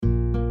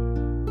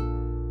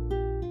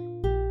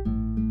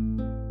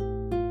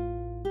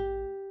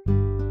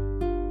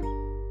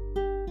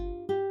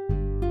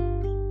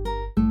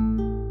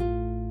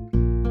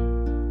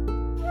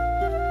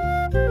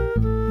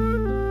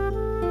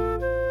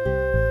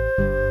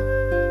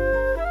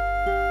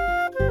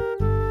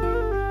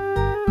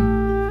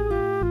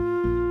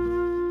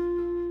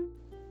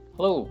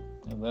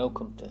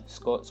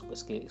Scots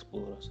Whisky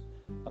Explorers,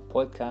 a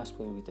podcast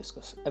where we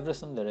discuss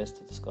everything there is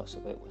to discuss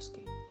about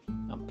whisky.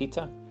 I'm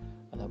Peter,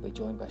 and I'll be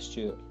joined by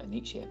Stuart in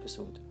each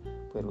episode,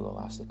 where we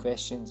will ask the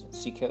questions and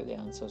seek out the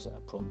answers that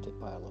are prompted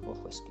by a love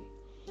of whisky.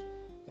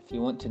 If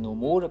you want to know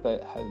more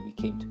about how we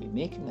came to be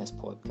making this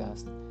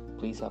podcast,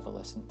 please have a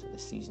listen to the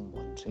Season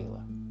 1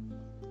 trailer.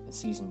 In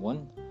Season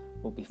 1,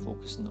 we'll be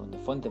focusing on the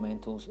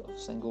fundamentals of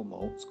single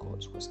malt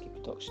Scotch whisky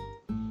production.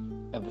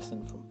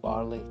 Everything from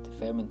barley to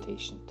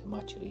fermentation to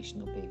maturation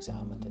will be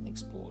examined and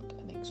explored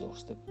in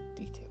exhaustive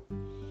detail.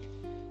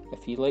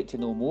 If you'd like to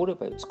know more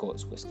about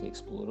Scots Whisky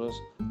Explorers,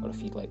 or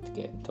if you'd like to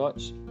get in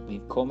touch,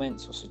 leave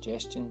comments or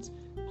suggestions,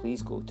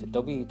 please go to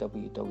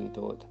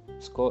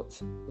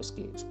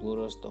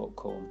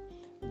www.scotswhiskyexplorers.com,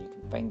 and you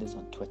can find us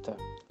on Twitter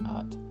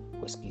at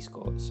Whisky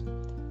Scots.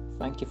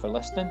 Thank you for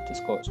listening to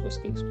Scots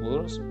Whisky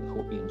Explorers. We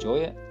hope you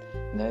enjoy it.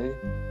 Now,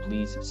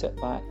 please sit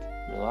back,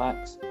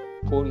 relax,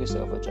 pour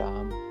yourself a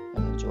dram,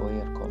 and enjoy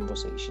our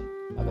conversation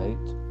about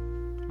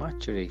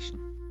maturation.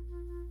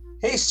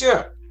 Hey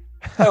Stuart,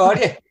 how are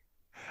you?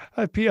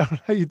 Hi Peter,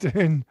 how you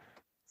doing?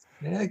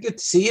 Yeah, good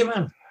to see you,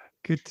 man.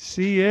 Good to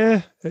see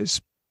you. It's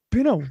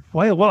been a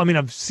while. Well, I mean,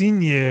 I've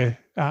seen you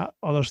at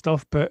other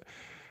stuff, but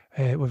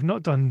we've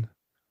not done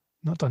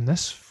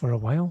this for a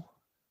while.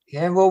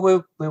 Yeah,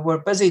 well, we were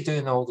busy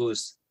doing all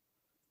those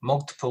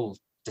multiple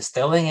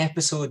distilling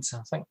episodes.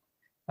 I think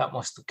that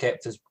must have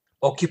kept us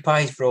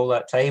occupied for all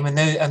that time. And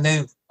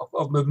now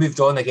we've moved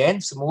on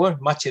again, some more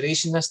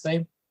maturation this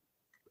time.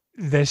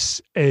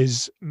 This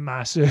is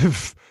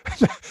massive.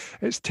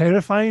 It's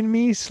terrifying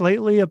me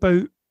slightly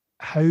about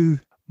how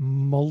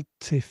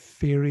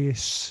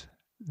multifarious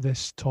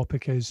this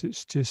topic is.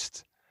 It's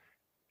just,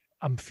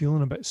 I'm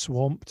feeling a bit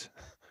swamped.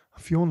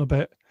 I'm feeling a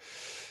bit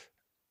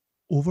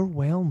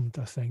overwhelmed,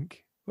 I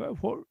think.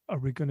 What are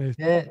we going to...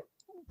 Yeah.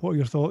 What are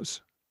your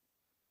thoughts?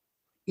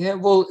 Yeah,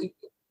 well,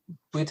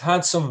 we'd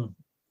had some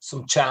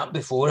chat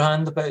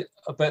beforehand about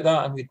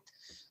that, and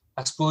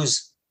I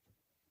suppose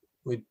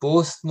we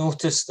both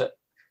noticed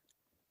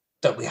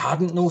that we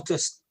hadn't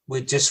noticed.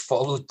 We just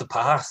followed the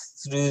path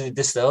through the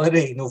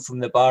distillery, from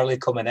the barley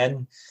coming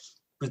in,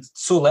 with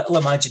so little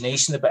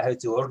imagination about how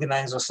to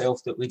organise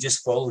ourselves that we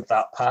just followed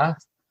that path.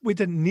 We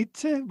didn't need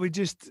to. We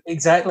just...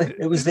 Exactly.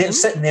 It was there,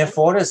 sitting there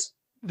for us.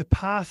 The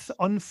path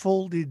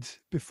unfolded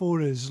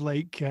before us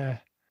like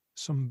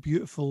some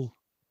beautiful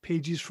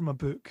pages from a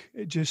book.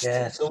 It just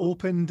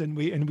opened, and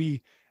we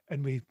read,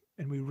 and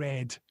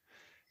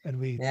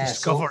we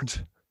discovered.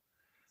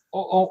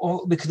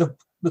 So, we could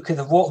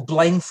have walked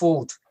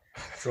blindfold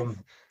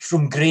from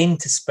grain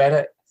to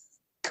spirit,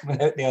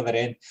 coming out the other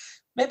end.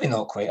 Maybe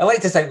not quite. I like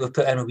to think we've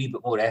put in a wee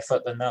bit more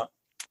effort than that.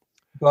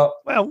 But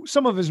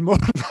some of us more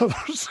than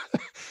others.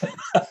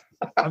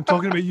 I'm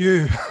talking about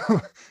you.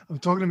 I'm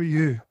talking about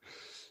you.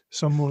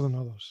 Some more than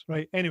others.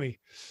 Right. Anyway,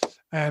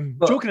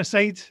 joking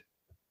aside.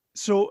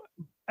 So,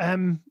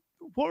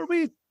 what are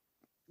we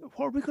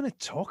going to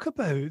talk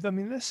about? I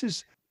mean, this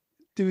is.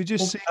 Do we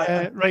just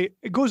say right?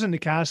 It goes in the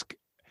cask,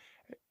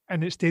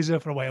 and it stays there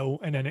for a while,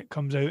 and then it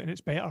comes out, and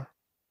it's better.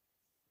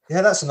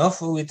 Yeah, that's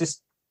enough. We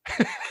just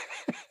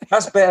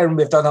that's better than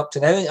we've done up to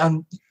now,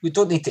 and we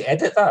don't need to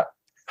edit that.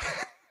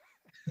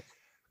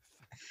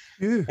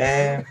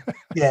 Yeah.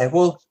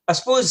 Well, I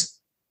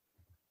suppose,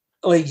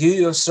 like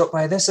you, are struck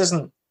by this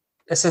isn't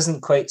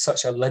quite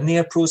such a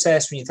linear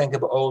process when you think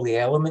about all the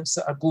elements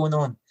that are going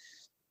on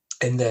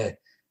in the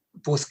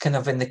both kind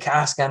of in the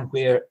cask and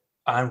where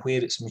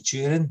it's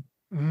maturing.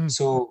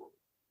 So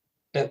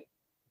it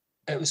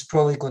was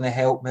probably going to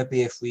help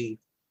maybe if we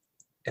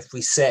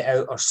set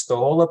out our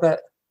stall a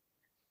bit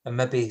and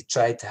maybe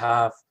tried to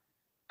have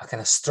a kind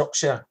of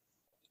structure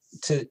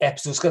to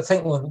episodes. 'Cause I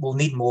think we'll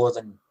need more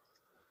than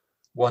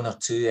one or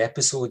two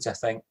episodes, I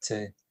think,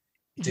 to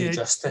do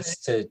justice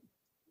to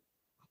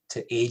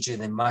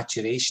aging and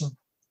maturation.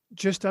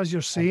 Just as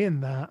you're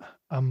saying that,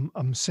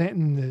 I'm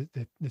setting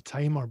the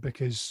timer,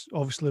 because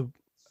obviously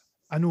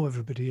I know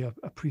everybody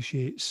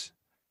appreciates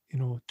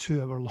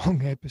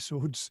 2-hour-long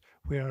episodes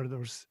where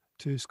there's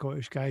two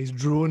Scottish guys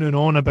droning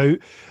on about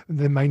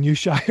the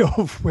minutiae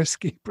of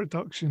whiskey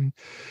production,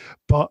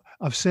 but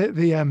I've set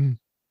the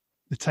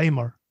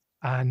timer,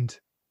 and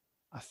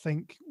I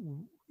think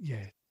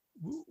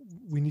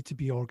we need to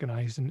be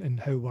organised in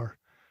how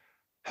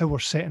we're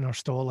setting our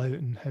stall out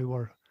and how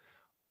we're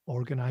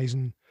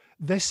organising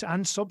this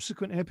and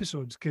subsequent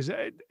episodes, because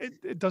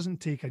it doesn't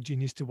take a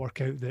genius to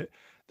work out that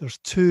there's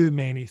too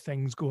many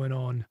things going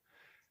on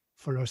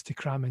for us to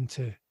cram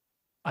into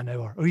an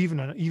hour, or even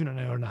an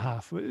hour and a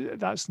half.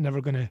 That's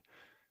never going to.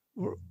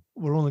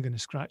 We're only going to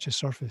scratch the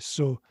surface.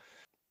 So,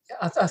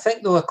 I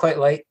think though I quite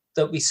like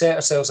that we set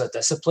ourselves a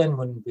discipline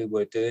when we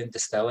were doing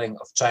distilling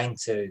of trying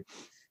to,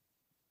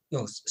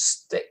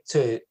 stick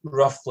to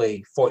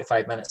roughly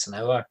 45 minutes an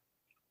hour,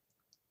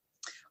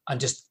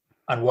 and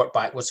work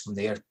backwards from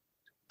there.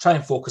 Try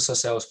and focus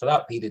ourselves for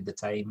that period of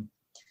time,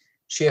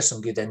 share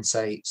some good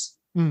insights.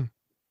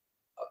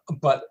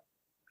 But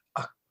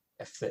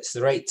if it's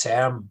the right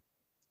term,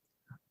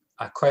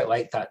 I quite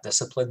like that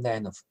discipline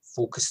then of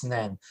focusing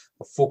then,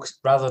 or focus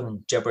rather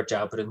than jibber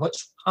jabbering,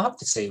 which I have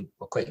to say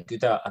we're quite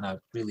good at, and I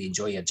really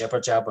enjoy a jibber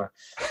jabber.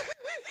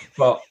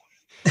 But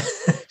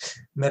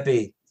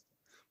maybe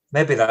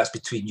that's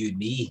between you and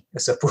me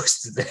as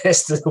opposed to the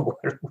rest of the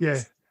world.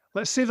 Yeah.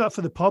 Let's save that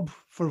for the pub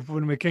for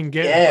when we can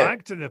get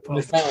back to the pub. When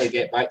we finally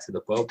get back to the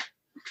pub.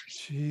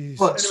 Jeez.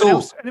 But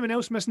anyone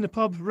else missing the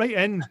pub? Write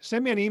in.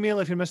 Send me an email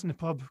if you're missing the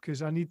pub,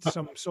 because I need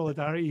some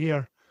solidarity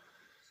here.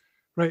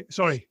 Right.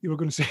 Sorry, you were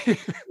going to say.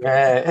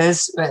 Yeah, it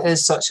is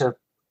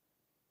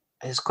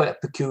it's quite a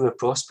peculiar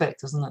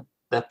prospect, isn't it?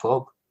 The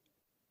pub.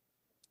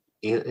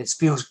 It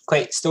feels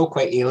still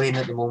quite alien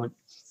at the moment.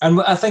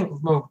 And I think,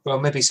 well,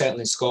 maybe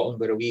certainly in Scotland,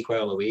 we're a wee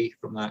while away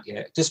from that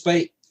yet,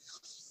 despite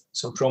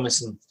some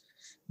promising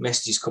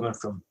messages coming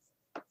from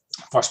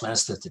First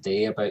Minister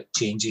today about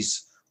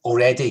changes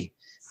already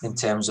in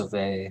terms of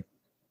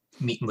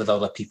meeting with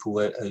other people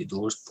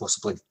outdoors,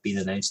 possibly being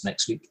announced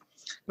next week.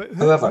 But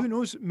who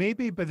knows?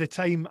 Maybe by the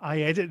time I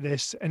edit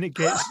this and it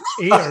gets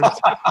aired,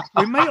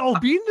 we might all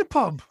be in the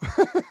pub.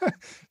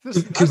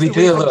 Could we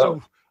do a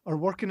little? Are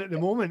working at the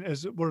moment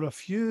is we're a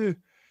few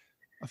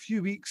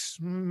weeks,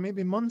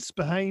 maybe months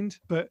behind.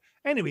 But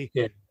anyway,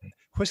 yeah.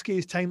 Whiskey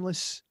is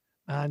timeless,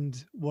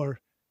 and we're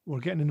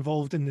getting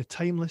involved in the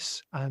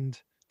timeless and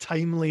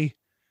timely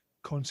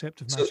concept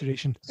of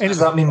maturation. Anyway. Does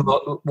that mean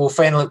we'll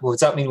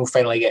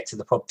finally get to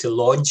the pub to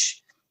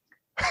launch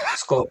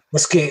Scott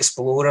Whiskey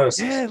Explorers?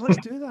 Yeah, let's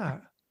do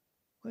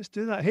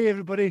that. Hey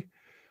everybody,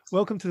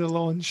 welcome to the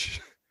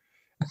launch.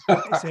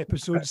 It's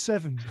episode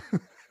 7.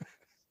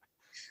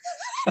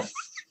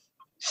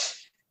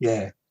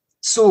 Yeah.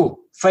 So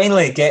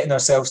finally getting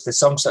ourselves to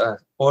some sort of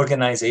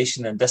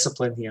organisation and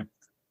discipline here.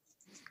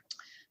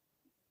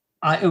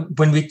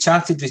 When we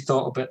chatted, we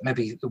thought about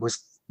maybe it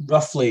was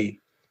roughly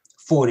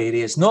 4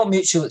 areas, not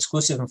mutually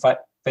exclusive, in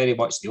fact, very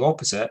much the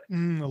opposite.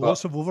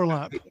 Lots of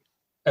overlap.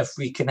 If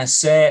we can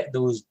set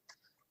those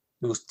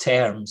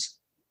terms,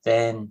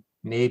 then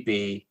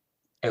maybe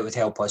it would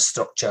help us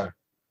structure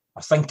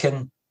our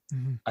thinking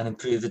and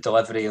improve the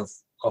delivery of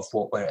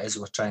what it is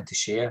we're trying to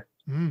share.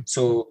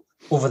 So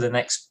over the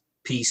next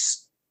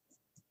piece,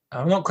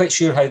 I'm not quite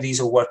sure how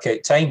these will work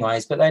out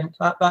time-wise, but then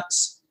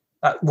that's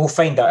we'll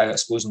find that out, I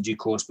suppose, in due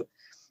course. But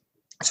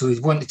so we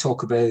want to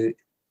talk about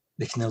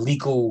the kind of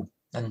legal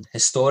and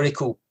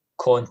historical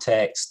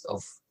context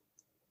of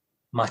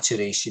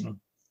maturation,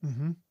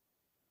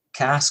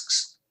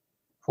 casks,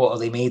 what are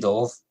they made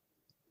of,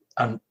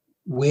 and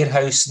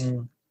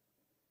warehousing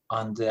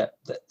and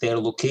their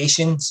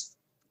locations.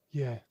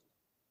 Yeah.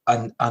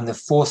 And the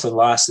fourth and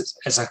last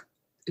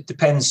it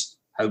depends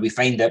how we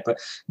find it, but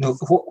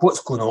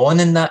what's going on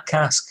in that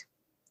cask?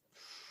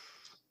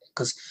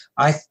 Because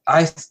I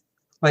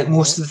like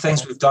most of the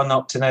things we've done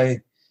up to now,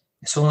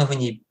 it's only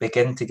when you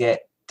begin to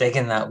get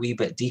digging that wee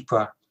bit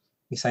deeper,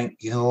 you think,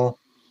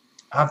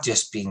 I've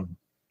just been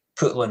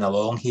pootling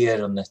along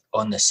here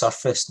on the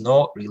surface,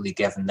 not really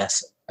giving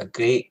this a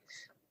great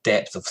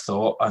depth of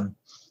thought. And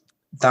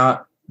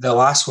that the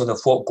last one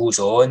of what goes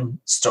on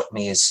struck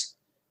me as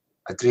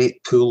a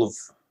great pool of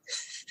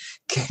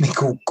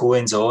chemical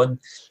goings on.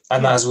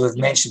 And as we've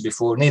mentioned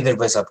before, neither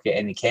of us have got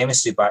any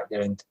chemistry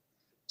background.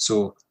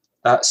 So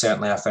that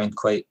certainly I found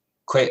quite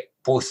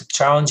both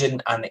challenging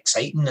and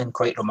exciting and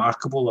quite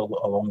remarkable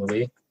along the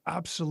way.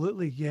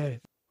 Absolutely, yeah.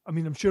 I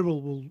mean, I'm sure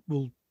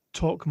we'll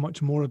talk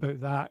much more about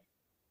that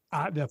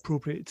at the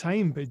appropriate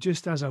time, but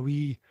just as a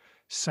wee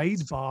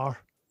sidebar,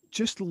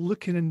 just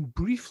looking in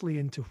briefly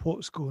into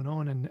what's going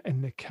on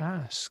in the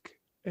cask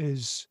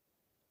is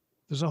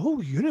there's a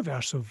whole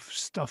universe of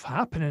stuff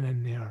happening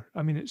in there.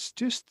 I mean, it's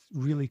just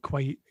really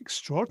quite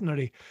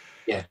extraordinary.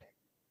 Yeah.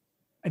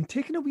 And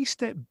taking a wee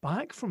step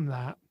back from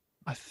that,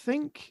 I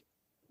think,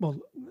 well,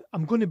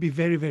 I'm going to be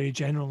very, very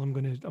general. I'm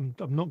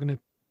not going to,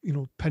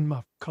 pin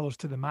my colours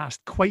to the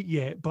mast quite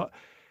yet, but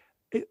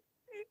it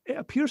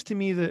appears to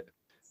me that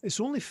it's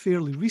only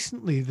fairly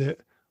recently that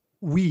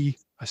the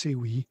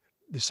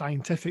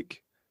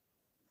scientific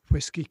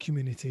whiskey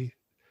community,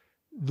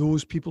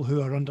 those people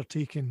who are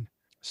undertaking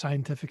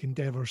scientific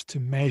endeavours to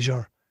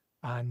measure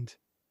and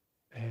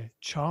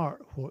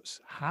chart what's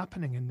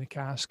happening in the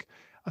cask,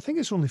 I think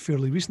it's only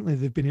fairly recently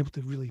they've been able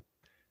to really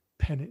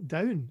pin it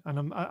down.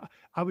 And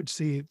I would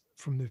say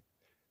from the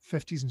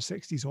 50s and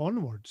 60s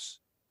onwards.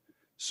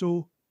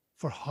 So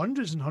for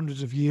hundreds and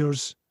hundreds of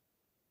years,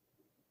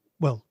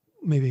 well,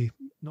 maybe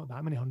not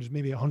that many hundreds,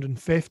 maybe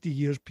 150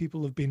 years,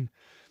 people have been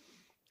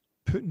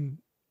putting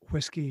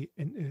whiskey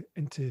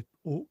into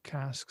oak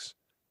casks,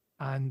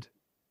 and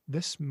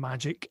this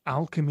magic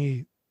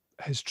alchemy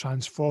has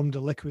transformed the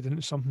liquid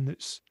into something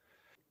that's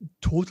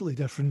totally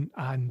different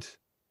and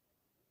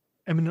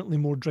eminently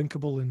more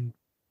drinkable and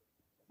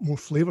more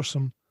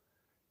flavoursome.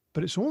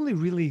 But it's only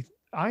really,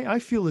 I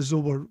feel as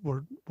though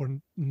we're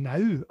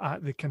now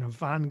at the kind of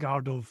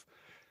vanguard of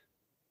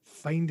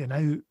finding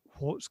out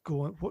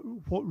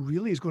what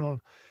really is going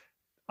on.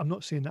 I'm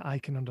not saying that I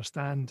can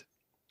understand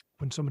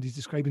when somebody's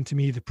describing to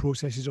me the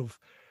processes of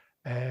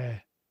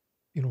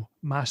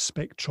mass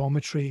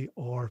spectrometry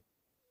or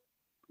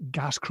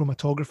gas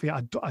chromatography.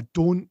 I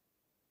don't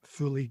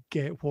fully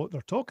get what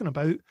they're talking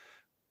about.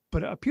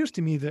 But it appears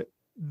to me that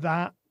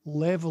that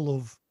level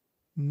of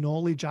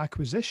knowledge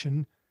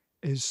acquisition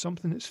is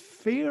something that's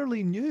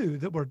fairly new,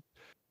 that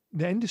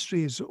the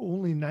industry is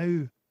only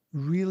now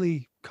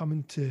really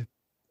coming to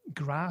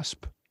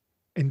grasp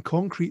in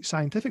concrete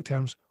scientific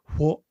terms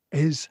what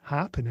is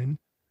happening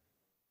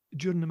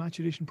during the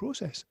maturation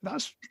process.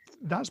 That's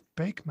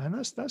big, man.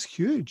 That's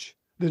huge.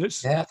 That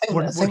it's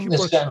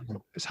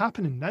it's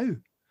happening now.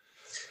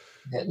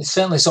 Yeah, there's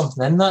certainly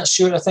something in that.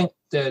 Sure, I think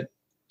that,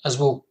 as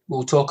we'll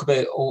talk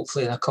about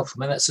hopefully in a couple of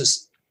minutes,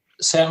 there's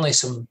certainly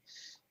some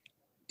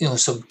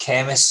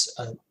chemists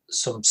and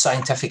some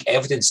scientific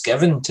evidence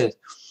given to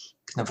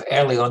kind of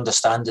early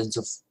understandings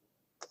of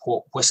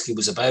what whiskey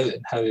was about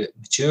and how it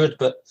matured.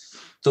 But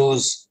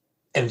those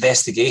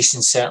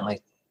investigations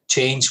certainly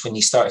changed when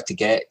you started to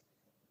get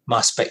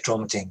mass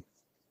spectrometry and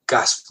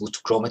gas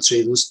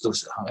photochrometry.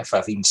 Those, if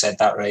I've even said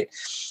that right.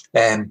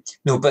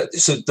 But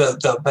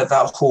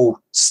that whole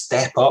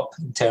step up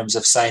in terms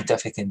of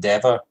scientific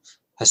endeavour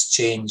has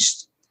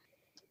changed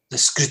the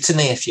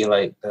scrutiny, if you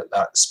like,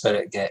 that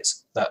spirit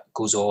gets, that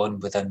goes on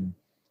within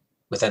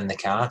the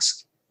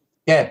cask.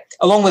 Yeah,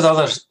 along with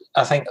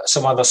I think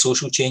some other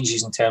social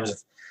changes in terms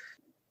of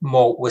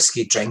malt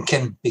whiskey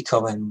drinking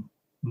becoming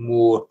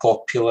more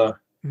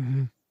popular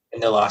in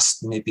the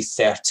last maybe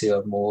 30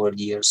 or more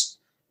years,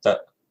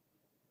 that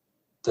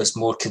there's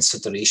more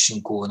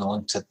consideration going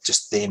on to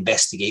just the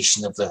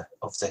investigation of the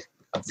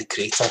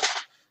crater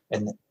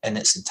in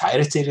its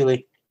entirety,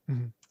 really.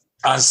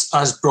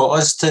 As brought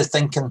us to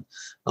thinking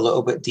a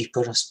little bit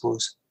deeper, I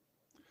suppose.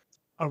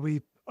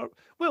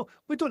 Well,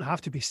 we don't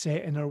have to be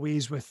set in our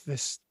ways with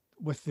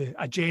the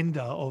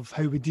agenda of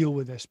how we deal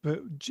with this,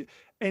 but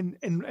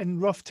in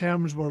rough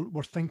terms,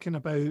 we're thinking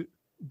about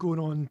going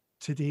on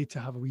today to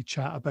have a wee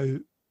chat about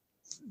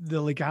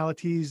the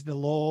legalities, the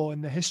law,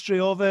 and the history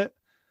of it.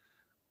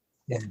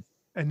 Yeah.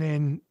 And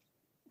then,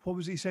 what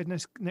was he said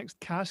next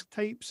cask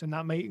types, and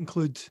that might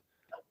include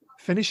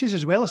finishes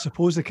as well, I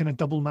suppose, the kind of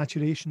double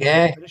maturation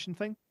finishing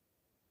thing.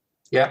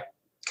 Yeah,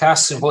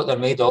 casks and what they're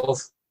made of.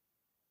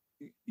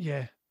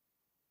 Yeah,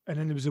 and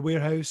then there was the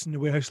warehouse and the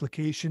warehouse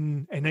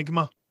location,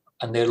 Enigma,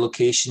 and their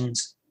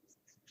locations,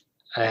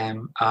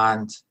 and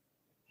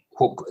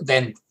what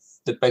then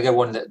the bigger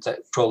one that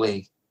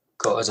probably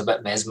got us a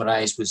bit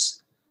mesmerised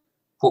was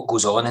what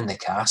goes on in the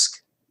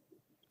cask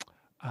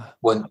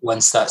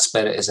once that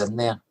spirit is in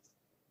there.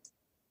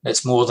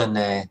 It's more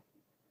than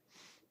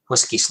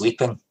whiskey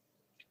sleeping.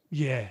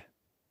 Yeah.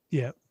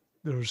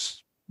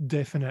 There's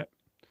definite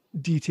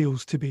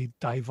details to be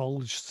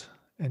divulged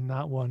in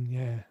that one.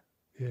 Yeah.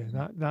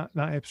 That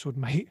episode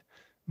might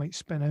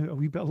spin out a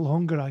wee bit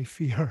longer, I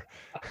fear.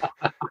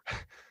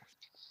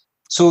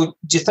 So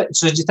do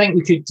you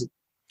think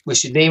we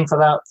should aim for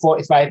that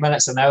 45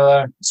 minutes, an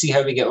hour, see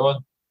how we get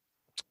on?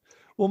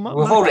 Well,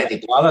 we've already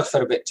blathered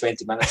for about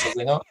 20 minutes, have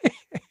we not?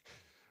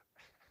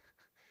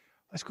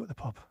 Let's go to the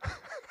pub.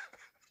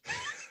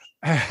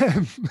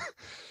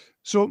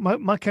 So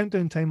my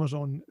countdown timer's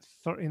on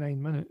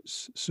 39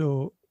 minutes.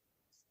 So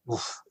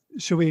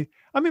shall we?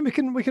 I mean, we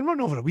can run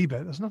over a wee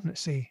bit. There's nothing to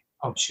say.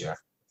 I'm sure.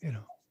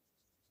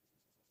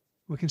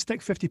 We can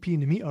stick 50p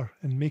in the meter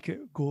and make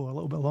it go a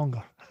little bit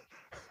longer.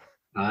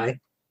 Aye.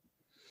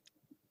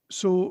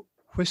 So,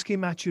 whiskey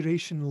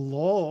maturation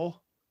law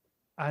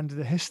and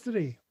the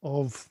history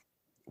of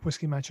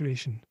whiskey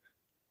maturation.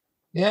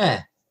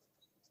 Yeah.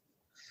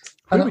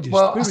 Where would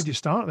you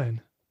start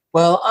then?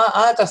 Well,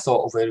 I had a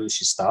thought of where we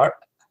should start,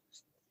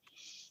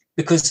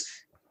 because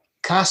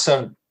casks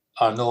are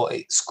not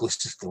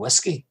exclusive to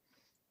whiskey.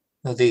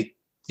 No, they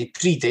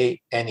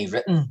predate any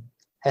written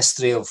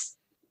history of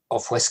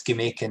whiskey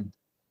making.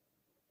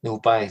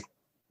 By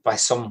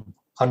some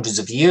hundreds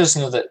of years.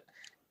 That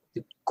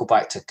go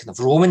back to kind of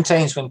Roman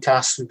times when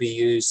casks would be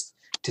used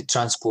to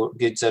transport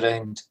goods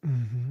around.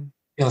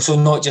 Mm-hmm. So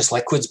not just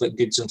liquids but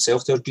goods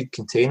themselves. They're good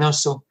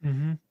containers. So,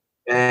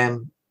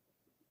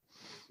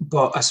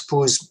 but I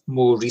suppose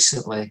more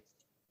recently,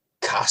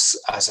 casks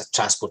as a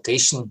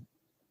transportation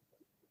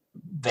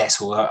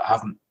vessel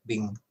haven't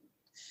been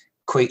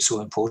quite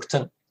so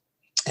important,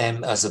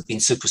 as they've been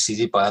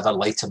superseded by other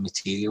lighter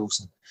materials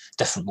and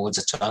different modes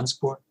of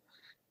transport.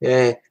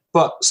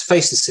 But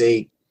suffice to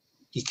say,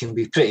 you can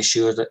be pretty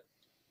sure that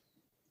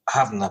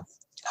having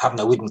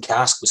a wooden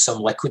cask with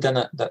some liquid in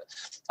it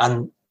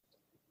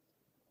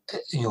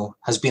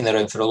has been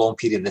around for a long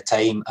period of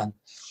time, and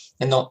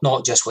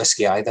not just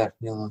whiskey either.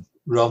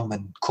 Rum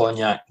and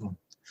cognac and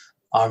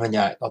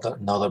Armagnac,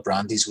 other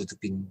brandies would have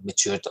been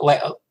matured,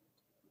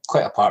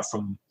 quite apart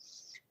from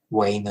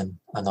wine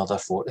and other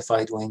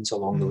fortified wines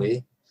along the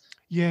way.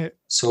 Yeah.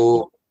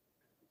 So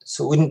it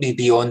wouldn't be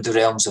beyond the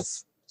realms of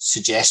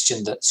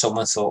suggestion that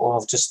someone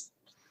thought,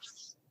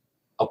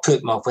 I'll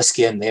put my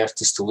whiskey in there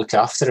just to look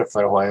after it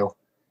for a while,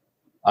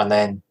 and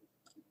then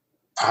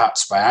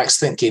perhaps by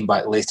accident came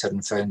back later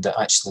and found that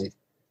actually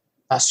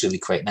that's really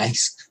quite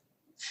nice.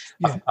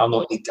 Yeah. I'll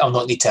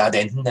not need to add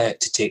anything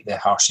to take the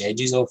harsh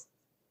edges off.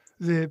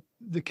 The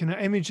kind of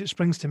image that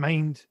springs to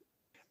mind,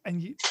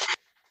 and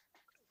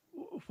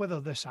whether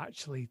this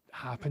actually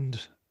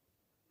happened,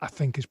 I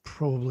think, is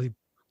probably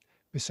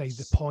beside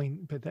the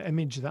point. But the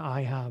image that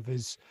I have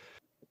is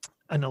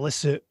an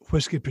illicit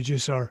whiskey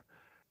producer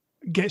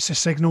gets a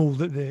signal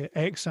that the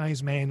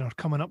excise men are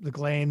coming up the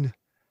Glen,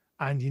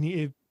 and you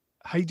need to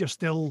hide your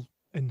still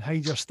and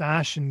hide your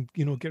stash and,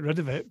 you know, get rid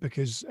of it,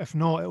 because if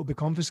not, it'll be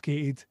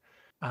confiscated,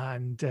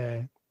 and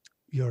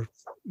your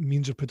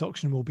means of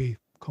production will be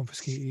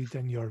confiscated,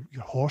 and your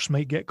horse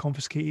might get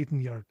confiscated,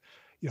 and your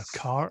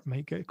cart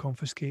might get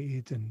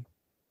confiscated, and,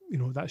 you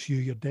know, that's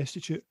you're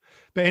destitute.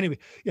 But anyway,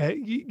 yeah,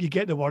 you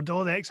get the word.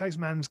 Oh, the excise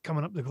man's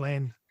coming up the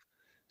Glen.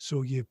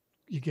 So you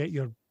get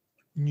your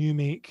new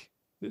make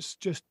that's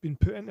just been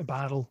put into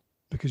barrel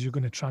because you're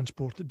going to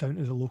transport it down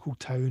to the local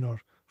town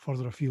or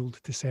further afield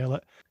to sell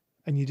it.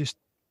 And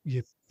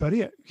you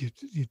bury it.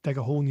 You dig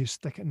a hole and you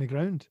stick it in the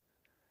ground.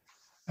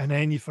 And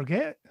then you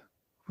forget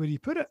where you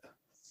put it.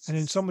 And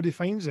then somebody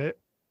finds it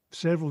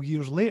several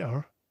years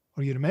later,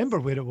 or you remember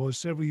where it was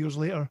several years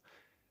later,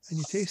 and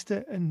you taste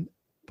it, and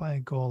by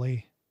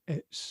golly,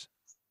 it's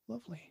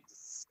lovely.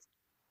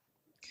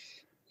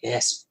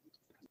 Yes.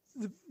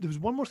 There was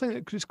one more thing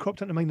that just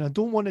cropped into mind, and I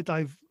don't want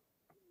to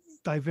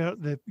divert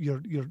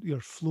your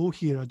flow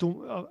here. I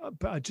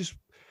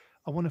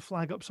want to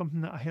flag up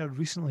something that I heard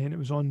recently, and it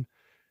was on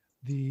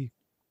the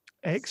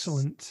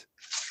excellent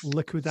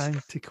Liquid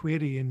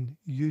Antiquarian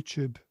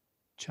YouTube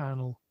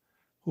channel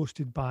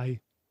hosted by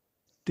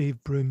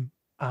Dave Broom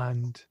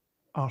and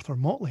Arthur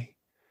Motley.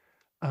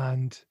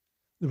 And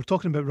they were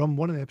talking about rum.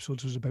 One of the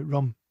episodes was about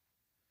rum.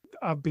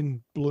 I've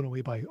been blown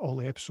away by all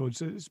the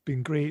episodes. It's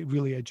been great,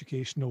 really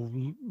educational,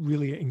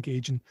 really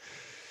engaging.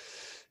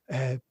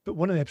 But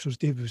one of the episodes,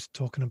 Dave was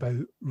talking about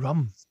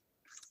rum.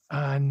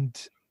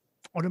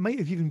 Or it might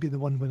have even been the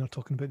one when they're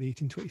talking about the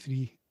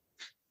 1823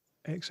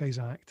 Excise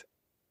Act.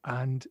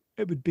 And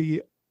it would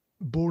be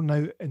borne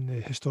out in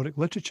the historic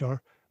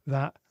literature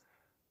that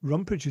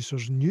rum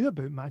producers knew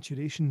about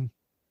maturation,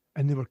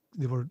 and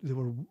they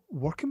were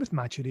working with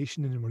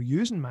maturation, and they were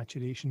using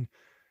maturation,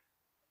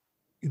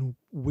 you know,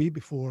 way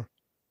before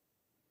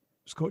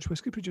Scotch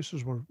whisky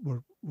producers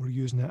were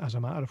using it as a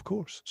matter of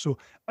course. So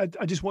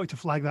I just wanted to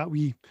flag that.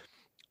 We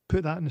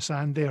put that in the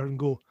sand there and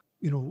go,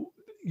 you know,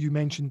 you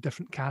mentioned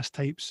different cask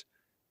types,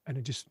 and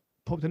it just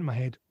popped into my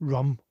head,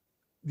 rum.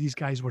 These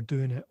guys were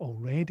doing it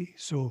already.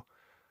 So,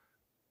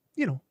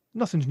 you know,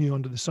 nothing's new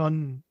under the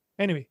sun.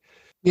 Anyway.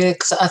 Yeah,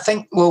 because I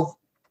think, well,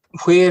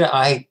 where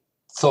I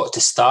thought to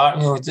start,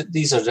 you know,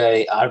 these are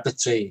very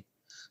arbitrary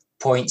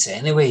points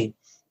anyway.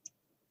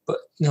 But,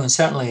 you know, and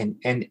certainly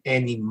in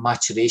any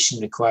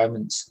maturation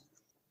requirements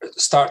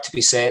start to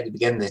be set at the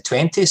beginning of the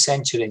 20th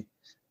century.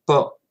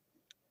 But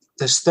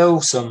there's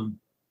still some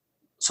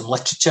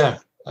literature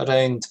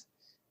around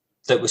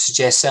that would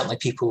suggest certainly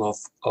people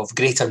of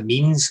greater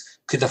means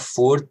could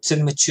afford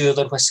to mature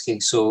their whisky.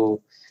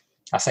 So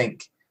I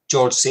think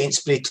George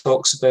Saintsbury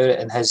talks about it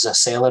in his A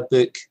Cellar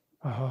book,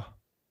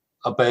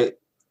 about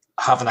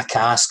having a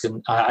cask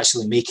and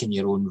actually making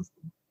your own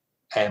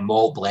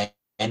malt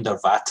blend or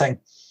vatting.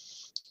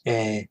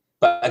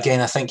 But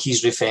again, I think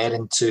he's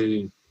referring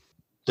to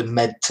the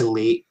mid to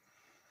late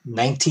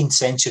 19th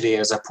century,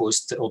 as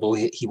opposed to, although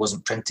he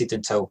wasn't printed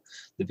until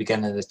the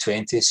beginning of the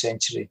 20th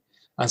century.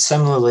 And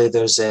similarly,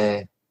 there's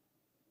an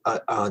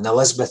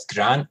Elizabeth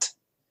Grant.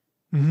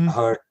 Mm-hmm.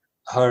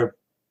 Her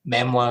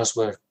memoirs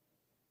were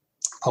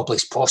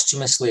published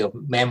posthumously, of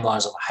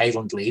Memoirs of a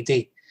Highland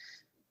Lady,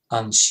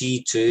 and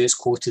she too is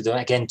quoted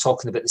again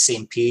talking about the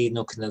same period, you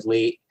know, kind of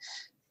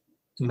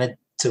mid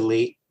to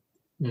late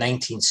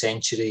 19th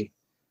century,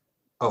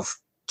 of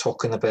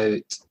talking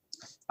about,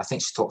 I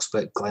think she talks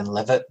about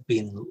Glenlivet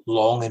being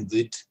long in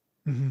wood,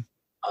 mm-hmm.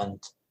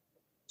 and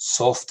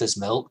soft as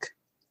milk,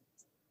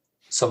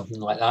 something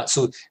like that.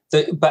 So,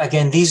 but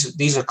again,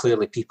 these are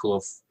clearly people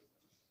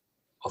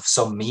of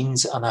some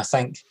means, and I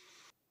think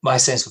my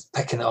sense of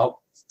picking it up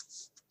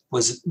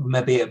was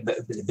maybe at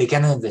the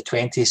beginning of the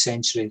 20th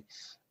century,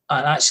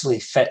 and actually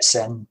fits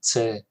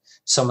into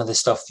some of the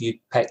stuff you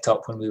picked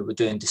up when we were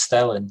doing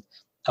distilling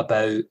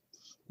about,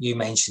 you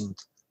mentioned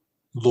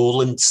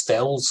lowland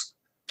stills,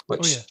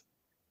 which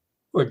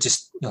were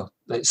just, you know,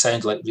 it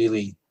sound like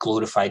really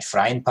glorified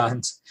frying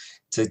pans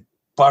to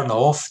burn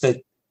off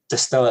the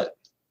distillate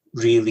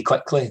really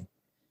quickly.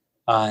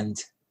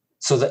 And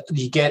so that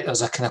you get,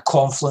 there's a kind of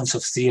confluence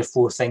of 3 or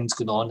 4 things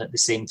going on at the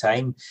same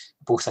time,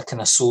 both a kind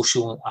of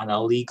social and a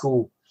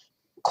legal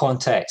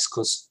context,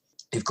 because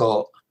you've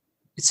got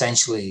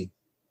essentially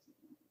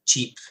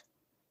cheap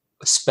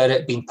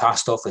spirit being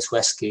passed off as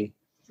whiskey,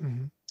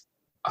 mm-hmm.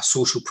 a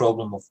social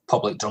problem of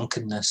public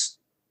drunkenness,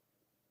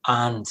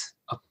 and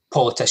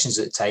politicians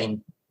at the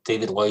time,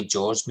 David Lloyd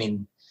George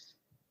being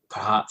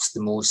perhaps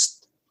the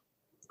most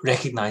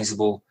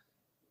recognisable,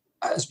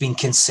 has been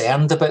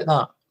concerned about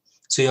that.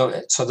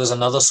 So there's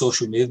another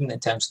social movement in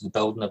terms of the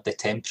building of the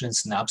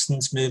temperance and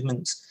abstinence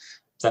movements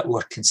that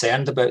were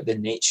concerned about the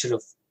nature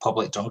of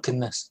public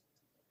drunkenness.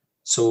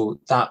 So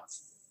that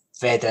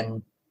fed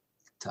in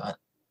to it.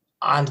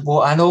 And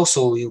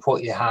also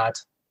what you had,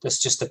 this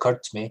just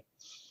occurred to me,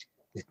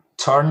 the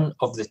turn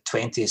of the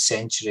 20th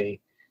century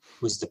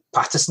was the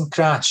Paterson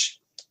crash.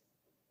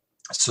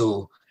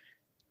 So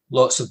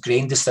lots of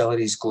grain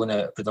distilleries going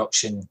out of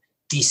production,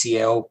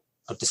 DCL,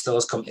 or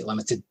Distillers Company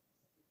Limited,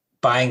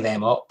 buying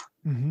them up,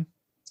 Mm-hmm.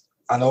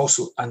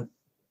 and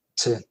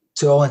to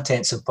all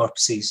intents and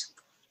purposes,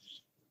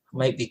 I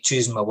might be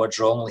choosing my words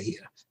wrongly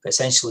here, but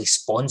essentially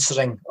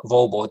sponsoring, of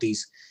all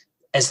bodies,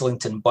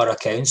 Islington Borough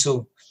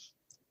Council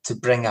to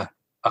bring a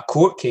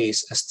court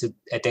case as to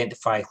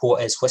identify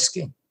what is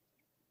whisky.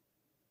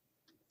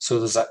 So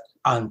there's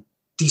and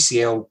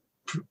DCL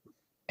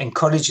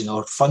encouraging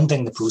or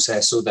funding the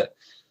process so that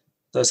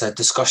there's a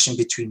discussion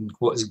between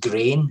what is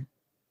grain,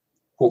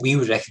 what we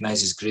would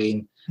recognise as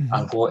grain, Mm-hmm.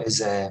 and what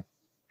is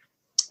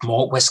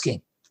malt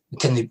whisky.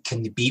 Can they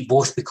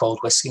both be called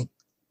whisky?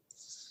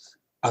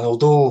 And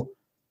although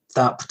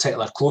that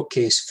particular court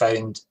case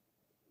found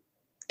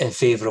in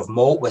favour of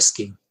malt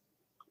whisky,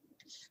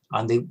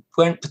 and they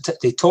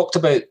talked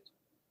about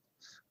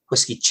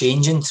whisky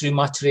changing through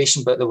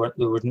maturation, but there were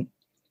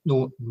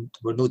no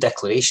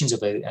declarations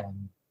about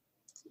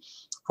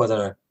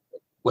whether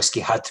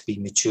whisky had to be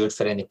matured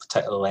for any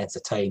particular length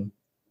of time.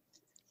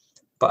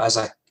 But as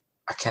a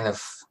kind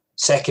of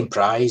second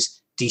prize,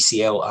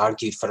 DCL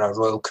argued for a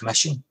royal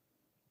commission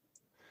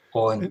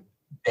on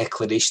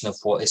declaration of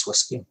what is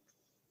whisky.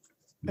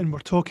 And we're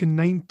talking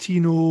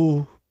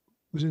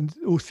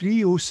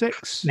 1903,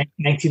 06?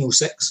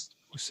 1906.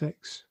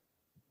 06.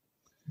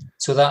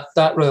 So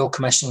that royal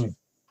commission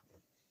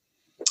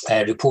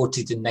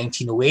reported in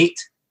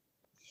 1908,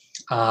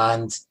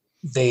 and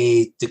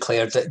they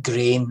declared that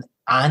grain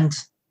and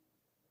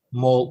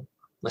malt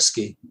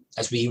whisky,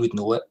 as we would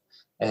know it,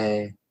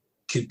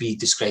 could be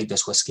described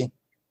as whisky.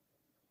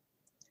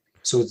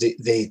 So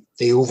they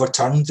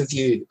overturned the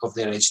view of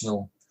the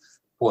original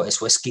what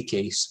is whisky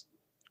case.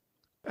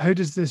 How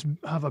does this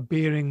have a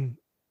bearing?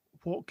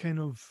 What kind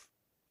of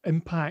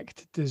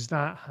impact does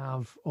that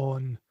have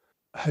on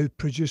how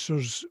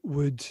producers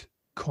would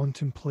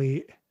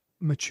contemplate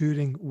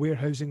maturing,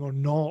 warehousing, or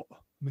not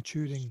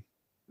maturing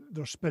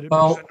their spirit?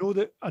 Well,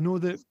 because I know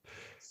that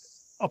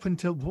up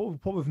until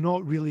what we've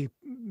not really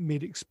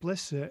made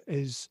explicit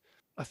is,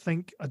 I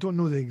don't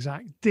know the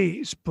exact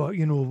dates, but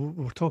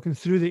we're talking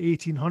through the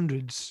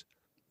 1800s.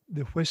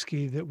 The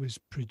whiskey that was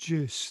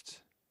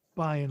produced,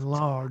 by and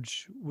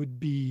large, would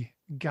be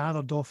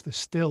gathered off the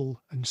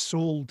still and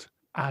sold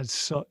as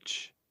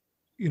such.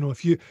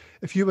 If you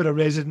were a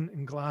resident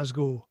in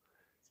Glasgow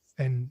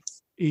in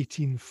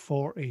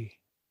 1840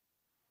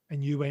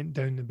 and you went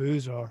down the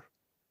boozer,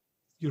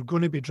 you're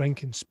going to be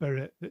drinking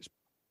spirit that's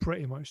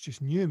pretty much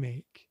just new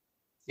make.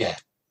 Yeah.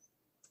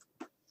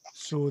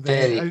 So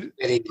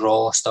very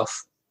raw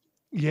stuff.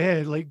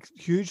 Yeah, like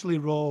hugely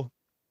raw.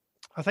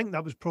 I think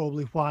that was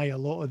probably why a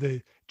lot of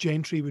the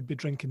gentry would be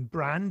drinking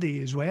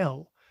brandy as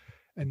well,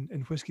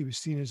 and whiskey was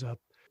seen as a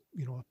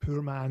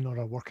poor man or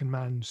a working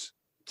man's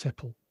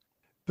tipple.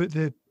 But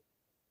the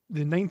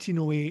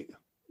 1908,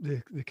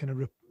 the kind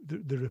of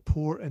the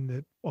report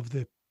of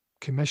the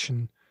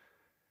commission,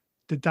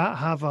 did that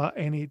have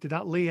did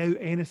that lay out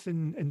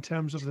anything in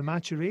terms of the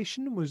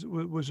maturation?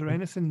 Was there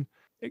anything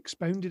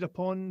expounded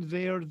upon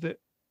there that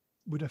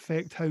would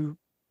affect how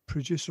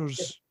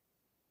producers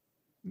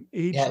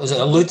age? Yeah, it was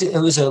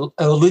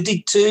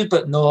alluded to,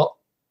 but not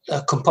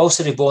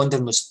compulsory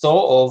bonding was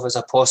thought of as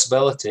a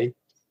possibility,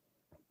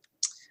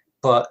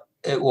 but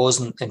it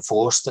wasn't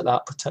enforced at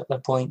that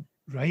particular point.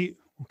 Right.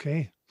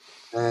 Okay.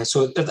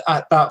 So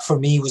that for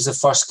me was the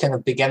first kind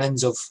of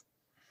beginnings of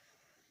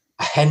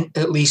a hint,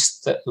 at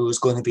least, that there was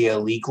going to be a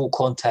legal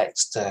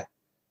context to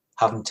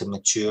having to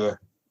mature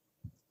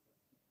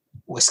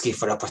whiskey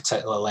for a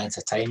particular length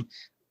of time.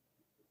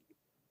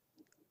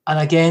 And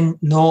again,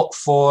 not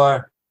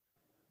for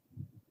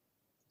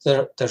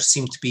there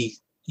seemed to be,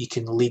 you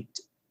can lead,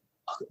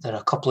 there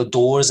are a couple of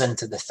doors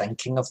into the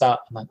thinking of that,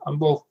 and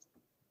we'll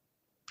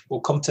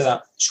come to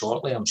that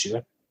shortly, I'm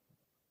sure.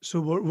 So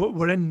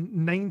we're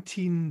in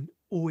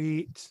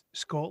 1908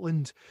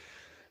 Scotland,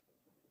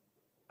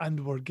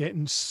 and we're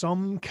getting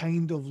some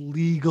kind of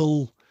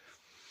legal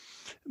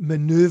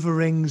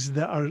maneuverings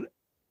that are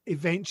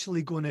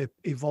eventually going to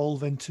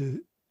evolve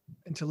into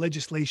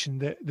legislation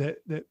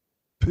that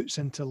puts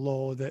into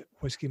law that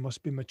whiskey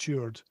must be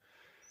matured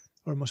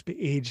or must be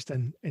aged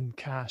in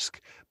cask.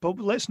 But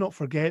let's not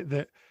forget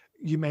that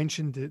you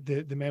mentioned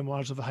the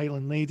memoirs of the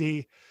Highland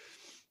Lady,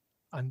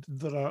 and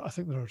there are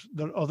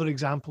other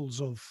examples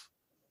of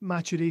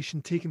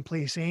maturation taking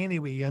place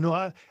anyway. I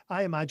know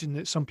I imagine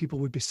that some people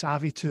would be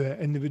savvy to it,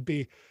 and there would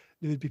be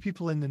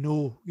people in the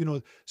know.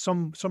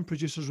 Some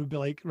producers would be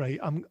like, right,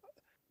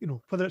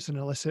 whether it's an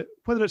illicit,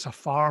 whether it's a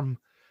farm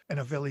in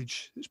a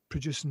village that's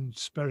producing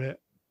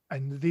spirit,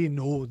 and they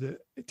know that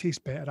it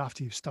tastes better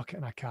after you've stuck it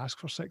in a cask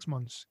for 6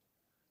 months.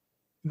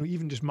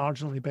 Even just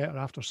marginally better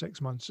after 6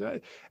 months.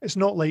 It's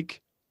not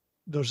like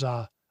there's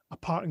a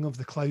parting of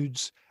the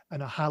clouds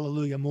and a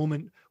hallelujah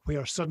moment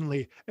where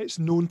suddenly it's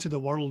known to the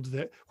world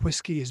that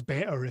whiskey is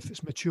better if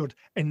it's matured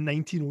in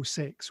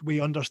 1906. We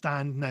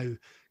understand now.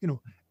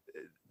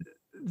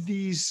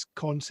 These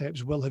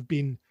concepts will have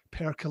been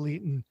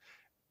percolating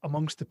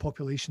amongst the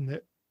population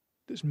that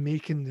that's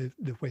making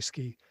the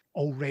whiskey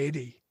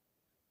already.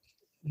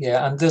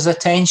 Yeah, and there's a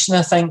tension,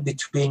 I think,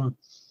 between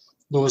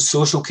those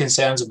social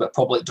concerns about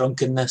public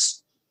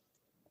drunkenness,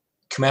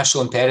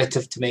 commercial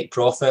imperative to make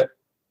profit,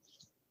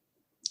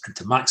 and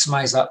to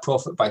maximise that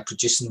profit by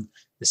producing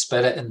the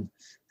spirit in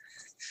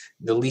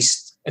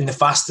the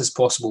fastest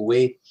possible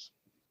way.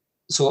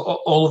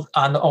 So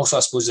and also,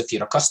 I suppose, if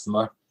you're a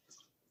customer,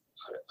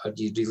 are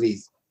you really,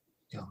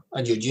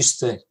 and you're used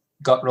to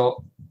gut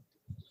rot,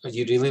 are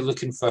you really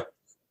looking for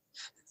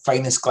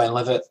finest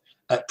Glenlivet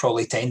at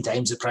probably 10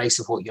 times the price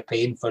of what you're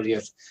paying for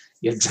your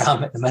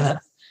dram at the minute?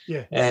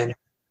 Yeah.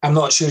 I'm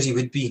not sure you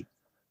would be.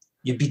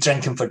 You'd be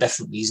drinking for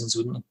different reasons,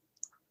 wouldn't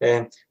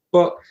you?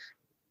 But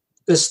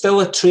there's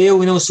still a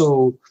trail,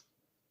 so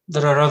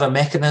there are other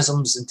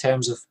mechanisms in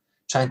terms of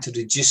trying to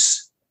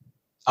reduce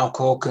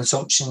alcohol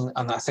consumption,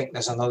 and I think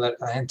there's another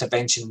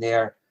intervention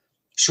there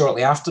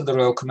shortly after the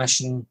Royal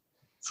Commission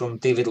from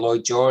David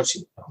Lloyd George.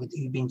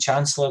 He'd been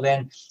Chancellor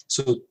then.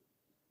 So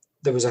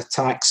there was a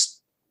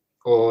tax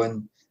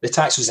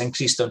was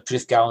increased on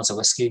proof gallons of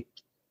whiskey.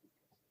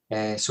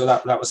 So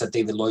that was a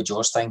David Lloyd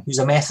George thing. He was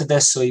a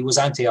Methodist, so he was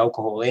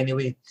anti-alcohol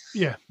anyway.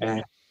 Yeah.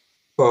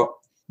 But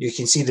you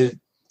can see there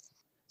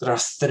are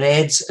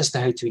threads as to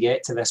how to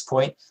get to this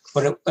point.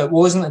 But it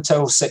wasn't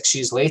until 6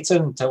 years later,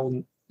 until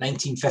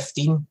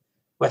 1915,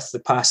 with the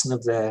passing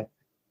of the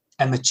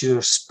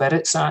Immature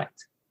Spirits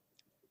Act,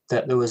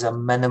 that there was a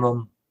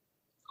minimum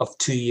of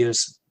 2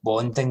 years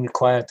bonding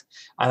required.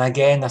 And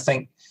again, I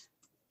think,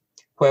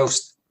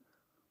 whilst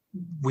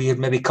we are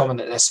maybe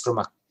coming at this from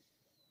a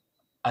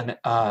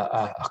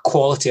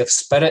quality of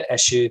spirit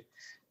issue,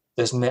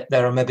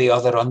 there are maybe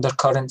other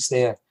undercurrents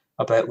there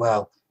about,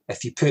 well,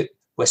 if you put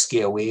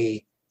whiskey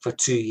away for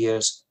 2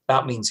 years,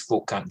 that means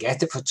folk can't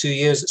get it for 2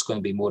 years. It's going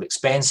to be more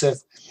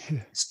expensive.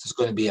 There's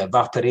going to be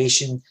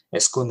evaporation.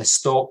 It's going to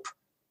stop.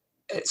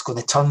 It's going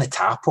to turn the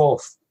tap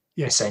off,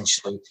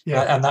 essentially.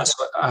 Yeah. And that's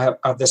what I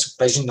have this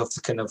vision of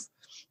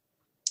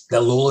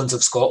the lowlands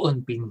of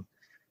Scotland being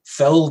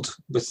filled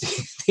with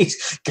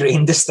these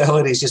grain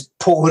distilleries just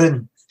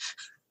pouring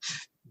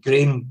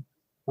grain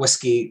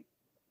whiskey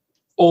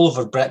all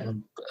over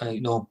Britain,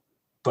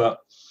 but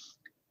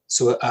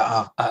so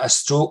a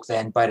stroke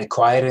then, by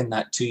requiring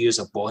that 2 years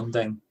of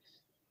bonding,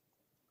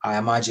 I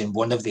imagine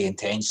one of the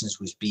intentions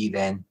would be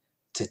then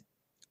to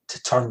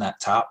turn that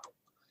tap,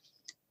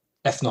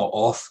 if not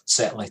off,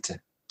 certainly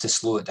to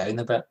slow it down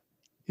a bit.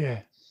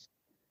 Yeah.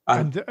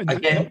 And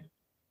again,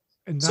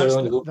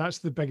 that's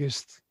the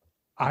biggest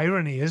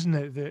irony, isn't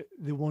it? That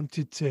they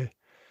wanted to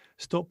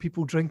stop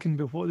people drinking,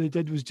 but what they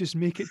did was just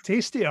make it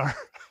tastier.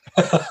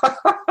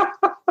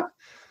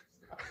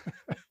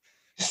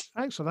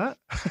 Thanks for that.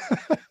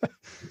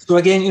 So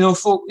again,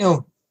 folk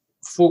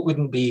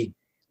wouldn't be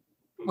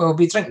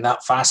drinking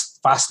that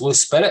fast low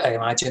spirit, I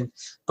imagine.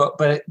 But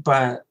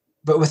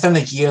within a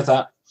year,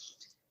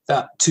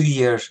 that 2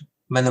 year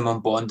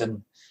minimum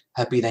bonding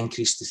had been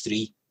increased to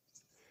 3.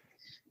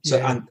 So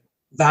and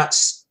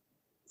that's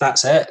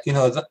it.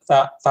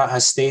 That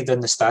has stayed in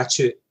the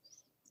statute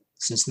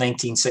since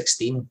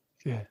 1916.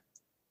 Yeah.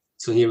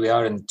 So here we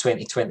are in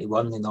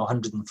 2021,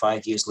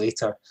 105 years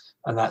later,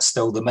 and that's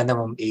still the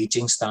minimum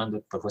aging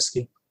standard for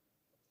whiskey.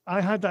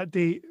 I had that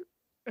date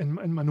in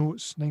my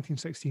notes,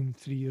 1916,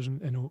 3 years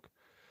in oak,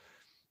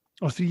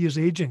 or 3 years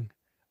aging.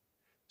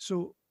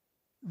 So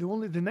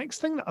the next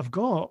thing that I've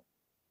got,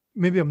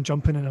 maybe I'm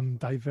jumping and I'm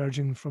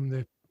diverging from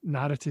the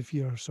narrative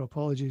here, so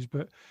apologies,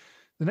 but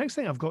the next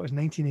thing I've got is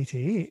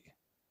 1988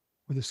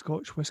 with the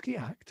Scotch Whisky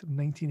Act of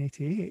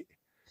 1988.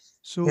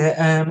 So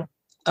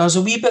I was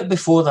a wee bit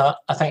before that.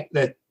 I think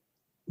that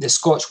the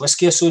Scotch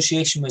Whisky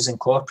Association was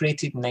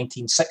incorporated in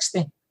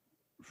 1960.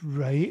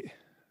 Right.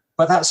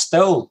 But that's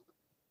still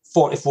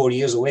 44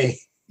 years away.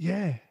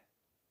 Yeah.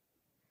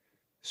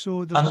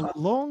 So there's a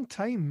long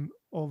time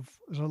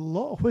there's a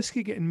lot of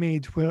whiskey getting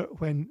made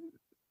when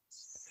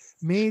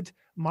made,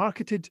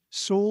 marketed,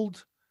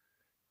 sold,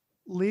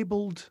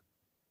 labelled,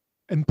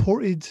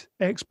 imported,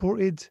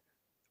 exported,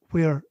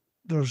 where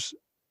there's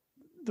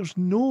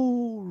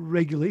no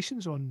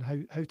regulations on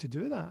how to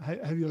do that,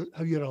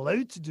 how you're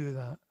allowed to do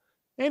that.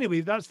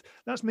 Anyway, that's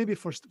maybe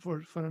for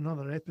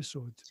another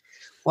episode.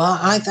 Well,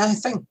 I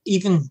think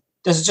even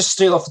this is just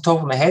straight off the top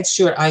of my head,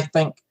 Stuart. I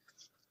think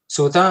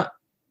so that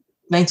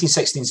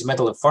 1916 is the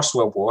middle of the First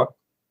World War,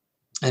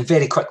 and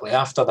very quickly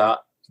after that,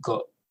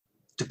 got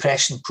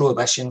depression,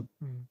 prohibition,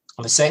 and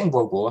the Second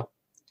World War.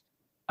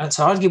 And it's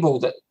arguable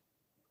that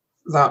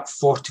the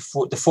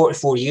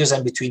 44 years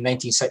in between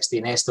 1960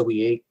 and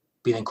SWA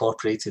being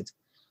incorporated,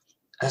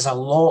 there's a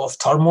lot of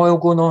turmoil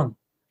going on,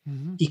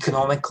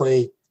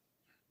 economically,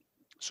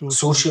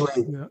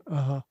 socially,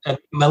 and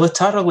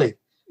militarily.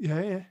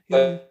 Yeah.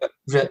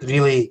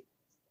 Really,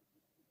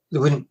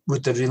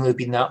 would there really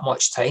been that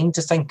much time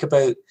to think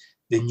about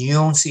the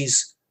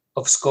nuances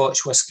of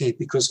Scotch whisky?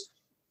 Because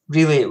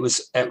really, it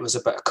was a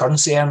bit of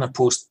currency earner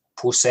post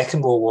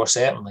Second World War,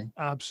 certainly.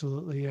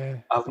 Absolutely, yeah.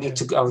 I would need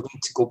to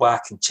go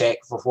back and check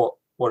for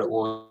what it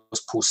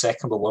was post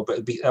Second World War,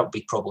 but that would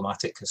be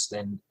problematic because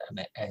then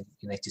the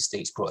United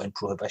States brought in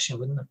prohibition,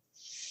 wouldn't it?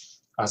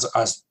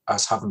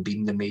 As having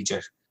been the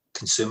major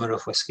consumer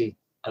of whiskey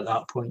at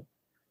that point.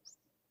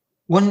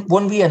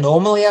 One wee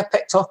anomaly I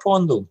picked up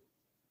on though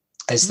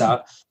is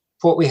that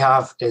what we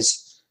have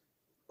is,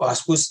 well, I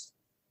suppose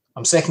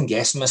I'm second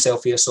guessing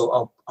myself here,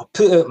 so I'll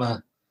put out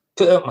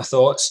my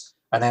thoughts,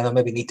 and then I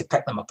maybe need to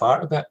pick them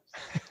apart a bit.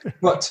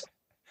 But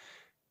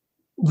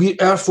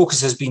our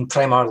focus has been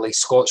primarily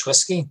Scotch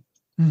whiskey.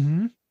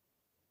 Mm-hmm.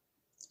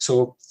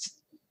 So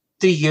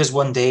 3 years,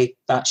 1 day,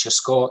 that's your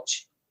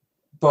Scotch.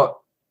 But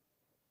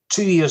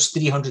 2 years,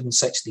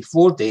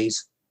 364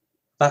 days,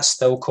 that's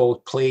still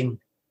called plain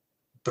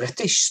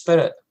British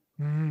spirit.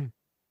 Mm-hmm.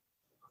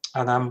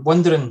 And I'm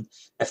wondering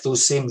if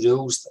those same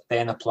rules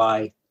then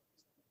apply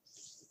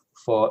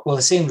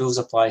the same rules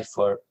apply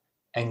for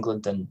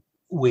England and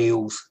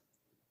Wales.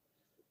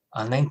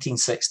 And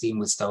 1916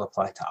 would still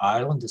apply to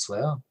Ireland as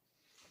well.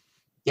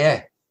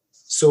 Yeah.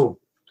 So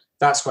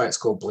that's why it's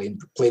called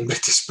plain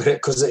British spirit,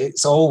 because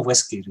it's all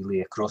whiskey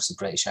really across the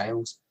British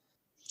Isles.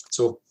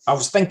 So I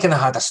was thinking I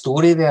had a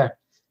story there,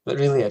 but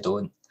really I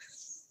don't.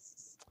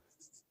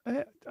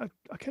 I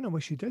kind of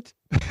wish you did.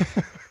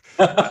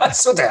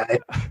 So did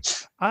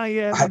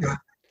I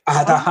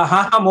had a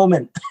ha-ha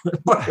moment,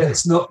 but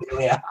it's not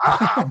really a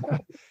ha-ha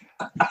moment.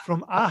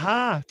 From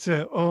aha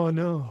to oh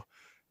no.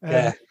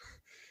 Yeah.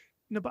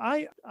 No, but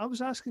I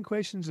was asking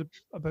questions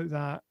about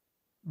that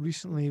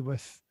recently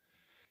with,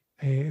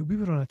 we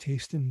were on a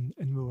tasting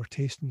and we were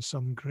tasting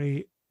some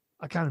great,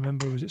 I can't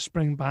remember, was it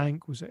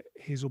Springbank, was it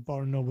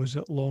Hazelburn, or was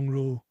it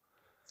Longrow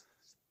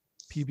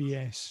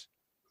PBS?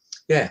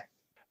 Yeah.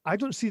 I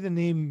don't see the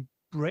name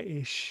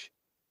British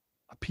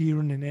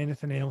appearing in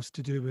anything else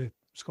to do with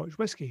Scotch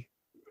whiskey.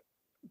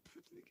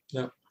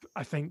 No.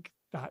 I think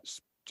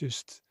that's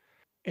just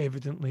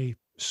evidently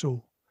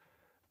so.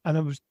 And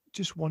I was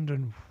just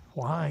wondering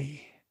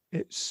why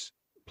it's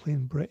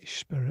plain British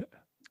spirit.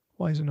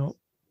 Why is it not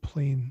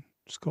plain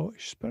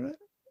Scottish spirit?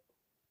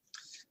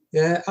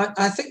 Yeah,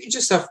 I think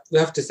we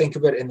have to think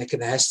about it in the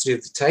kind of history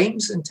of the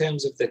times in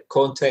terms of the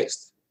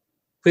context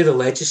where the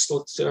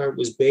legislature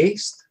was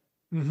based.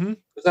 Mm-hmm.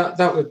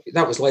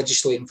 That was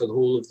legislating for the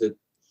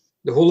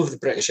whole of the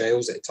British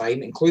Isles at the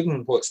time,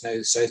 including what's now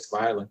the south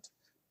of Ireland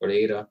or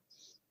Eire.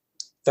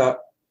 That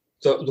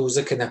those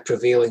are kind of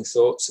prevailing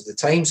thoughts of the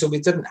time. So we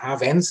didn't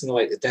have anything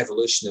like the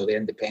devolution or the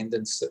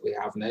independence that we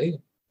have now.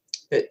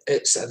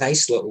 It's a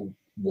nice little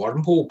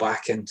wormhole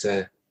back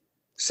into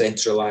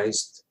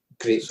centralised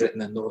Great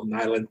Britain and Northern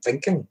Ireland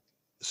thinking.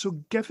 So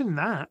given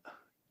that,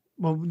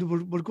 well,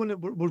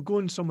 we're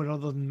going somewhere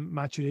other than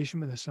maturation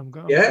with this. I'm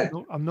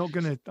not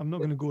going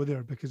to go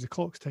there because the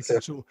clock's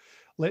ticking. So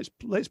let's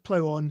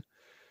plough on.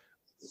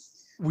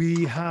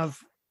 We've found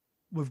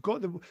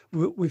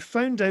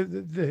out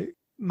that the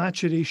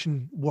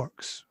maturation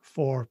works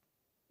for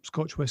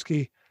Scotch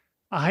whiskey.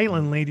 A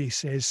Highland lady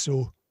says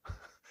so,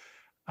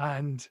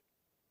 and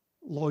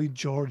Lloyd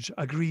George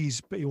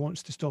agrees, but he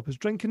wants to stop us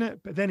drinking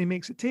it. But then he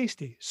makes it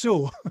tasty.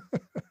 So,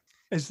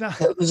 is that?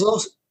 It was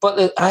also,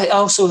 but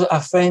I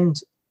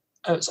found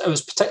it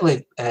was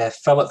particularly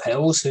Philip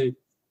Hills, who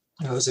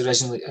was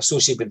originally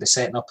associated with the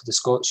setting up of the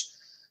Scotch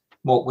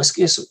Malt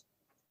Whisky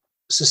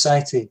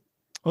Society.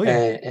 Oh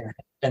yeah.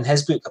 In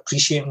his book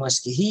Appreciating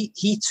Whisky,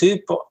 he too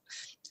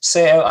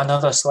set out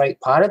another slight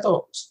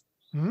paradox.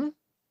 Mm-hmm.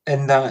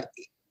 In that,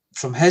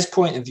 from his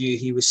point of view,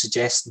 he was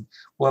suggesting,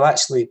 well,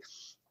 actually,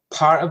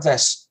 part of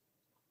this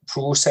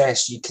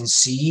process, you can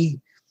see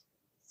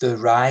the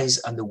rise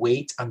and the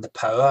weight and the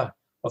power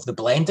of the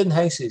blending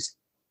houses.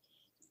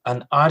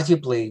 And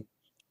arguably,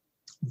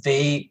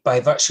 they, by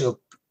virtue of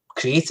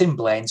creating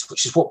blends,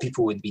 which is what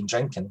people would have been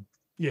drinking,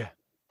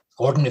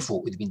 ordinary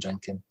folk would have been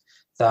drinking,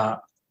 that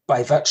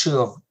by virtue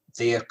of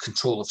their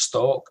control of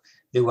stock,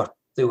 they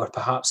were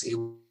perhaps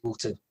able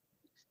to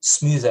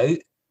smooth out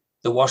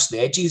the worst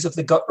edges of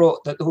the gut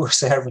rot that they were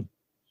serving.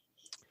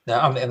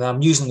 Now,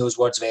 I'm using those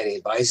words very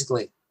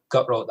advisedly,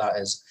 gut rot that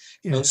is.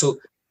 Yeah. You know, so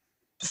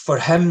for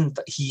him,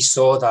 he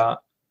saw that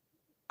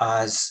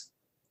as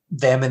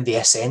them in the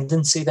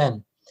ascendancy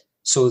then.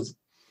 So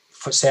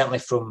certainly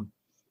for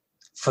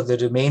the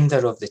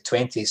remainder of the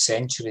 20th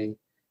century,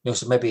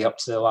 so maybe up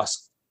to the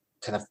last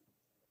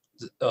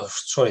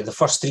the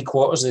first 3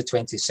 quarters of the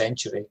 20th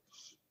century,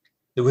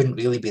 there wouldn't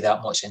really be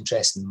that much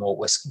interest in malt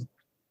whiskey.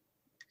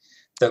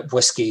 That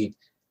whiskey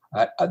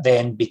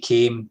then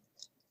became,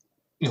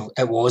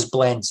 it was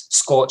blends.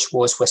 Scotch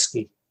was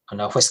whiskey,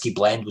 and a whiskey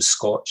blend was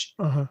Scotch.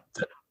 Uh-huh.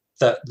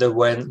 That there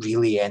weren't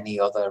really any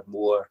other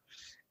more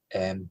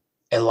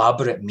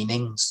elaborate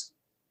meanings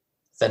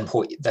than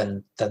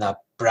a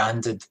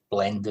branded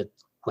blended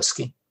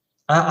whiskey.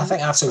 I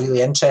think that's a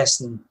really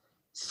interesting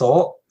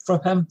thought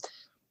from him,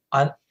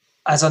 and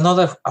as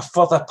a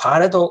further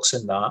paradox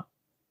in that,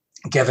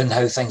 given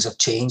how things have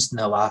changed in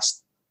the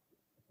last,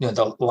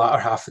 the latter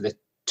half of the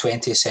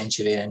 20th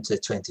century and into the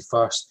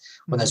 21st,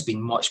 when there's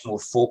been much more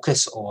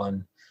focus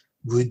on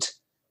wood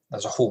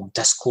there's a whole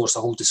discourse,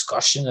 a whole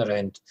discussion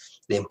around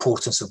the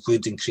importance of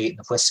wood in creating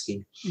the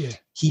whiskey. Yeah.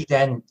 He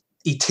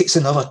takes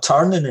another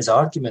turn in his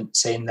argument,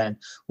 saying then,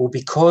 well,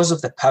 because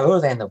of the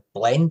power then of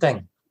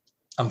blending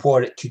and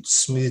what it could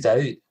smooth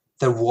out,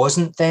 there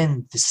wasn't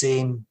then the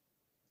same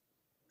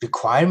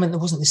requirement, there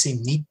wasn't the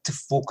same need to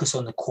focus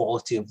on the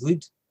quality of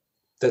wood.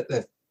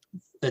 That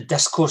the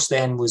discourse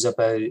then was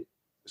about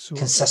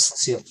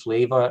consistency of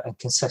flavour and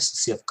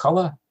consistency of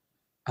colour.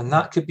 And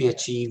that could be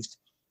achieved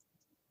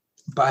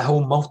by a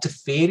whole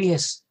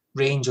multifarious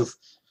range of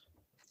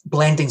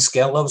blending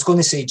skill. I was going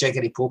to say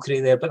jiggery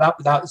pokery there, but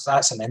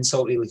that's an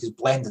insult really, because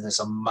blending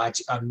is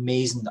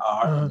amazing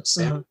art in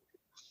itself.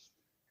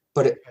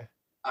 But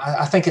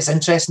I think it's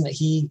interesting that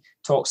he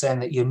talks then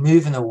that you're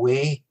moving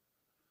away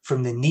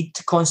from the need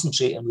to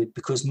concentrate on wood,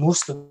 because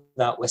most of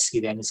that whiskey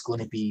then is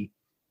going to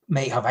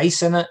might have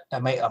ice in it,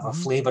 it might have a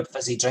flavoured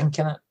fizzy drink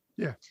in it.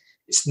 Yeah.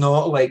 It's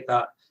not like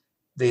that,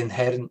 the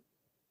inherent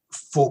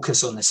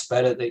focus on the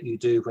spirit that you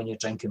do when you're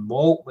drinking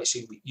malt, which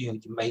you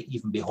might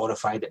even be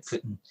horrified at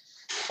putting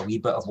a wee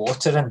bit of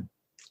water in.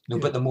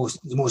 But the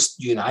most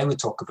you and I would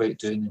talk about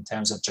doing in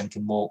terms of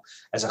drinking malt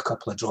is a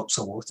couple of drops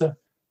of water.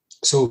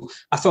 So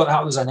I thought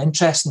that was an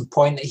interesting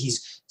point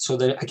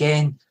that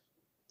again,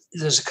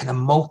 there's a kind of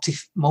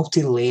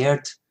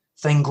multi-layered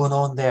thing going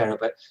on there.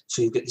 But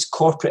so you've got these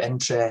corporate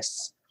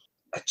interests,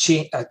 a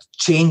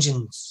change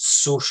in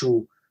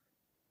social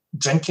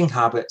drinking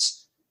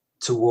habits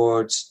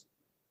towards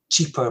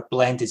cheaper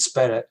blended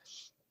spirit,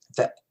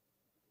 that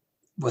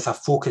with a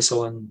focus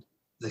on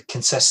the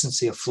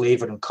consistency of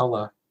flavour and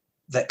colour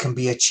that can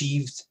be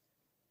achieved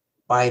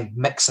by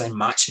mixing and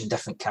matching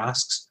different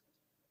casks,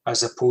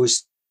 as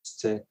opposed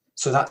to,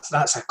 so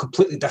that's a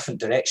completely different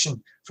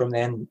direction from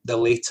then the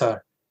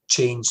later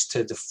change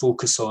to the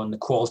focus on the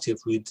quality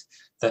of wood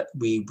that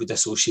we would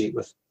associate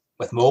with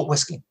malt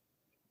whiskey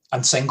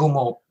and single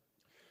malt.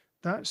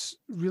 That's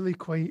really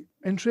quite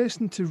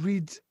interesting to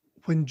read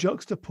when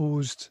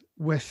juxtaposed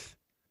with,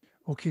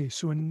 okay,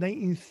 so in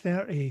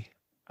 1930,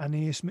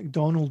 Anais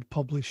MacDonald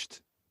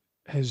published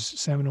his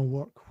seminal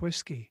work,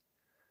 Whiskey,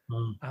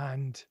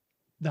 and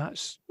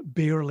that's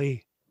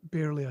barely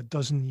a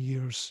dozen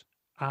years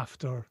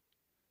after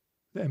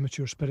the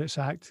Immature Spirits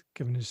Act,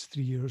 given his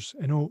 3 years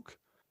in oak.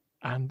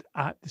 And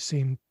at the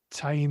same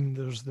time,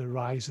 there's the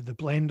rise of the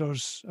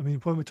blenders. I mean,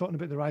 when we're talking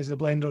about the rise of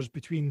the blenders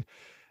between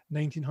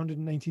 1900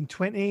 and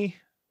 1920,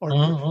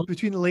 or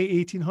between the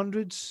late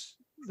 1800s,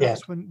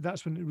 that's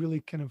when it really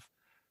kind of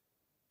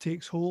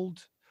takes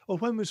hold. Or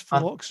when was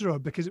phylloxera?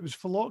 Because it was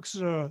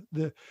phylloxera,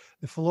 the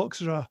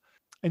phylloxera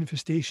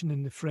infestation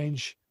in the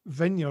French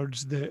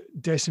vineyards that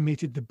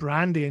decimated the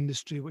brandy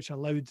industry, which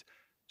allowed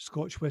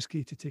Scotch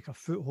whisky to take a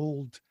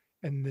foothold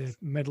in the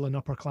middle and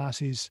upper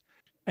classes.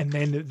 And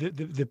then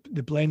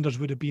the blenders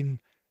would have been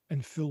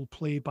in full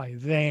play by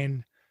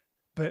then.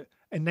 But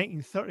in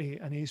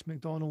 1930, Anais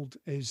MacDonald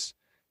is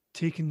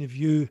taking the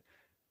view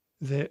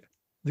that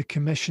the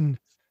commission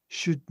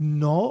should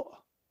not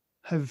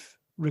have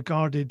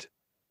regarded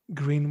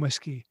grain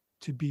whiskey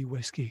to be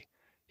whiskey.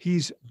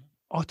 He's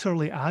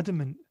utterly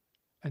adamant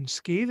and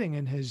scathing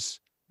in his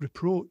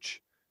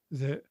reproach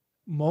that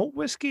malt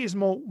whiskey is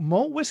malt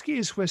whiskey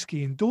is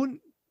whiskey, and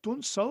don't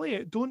sully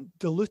it, don't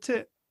dilute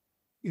it,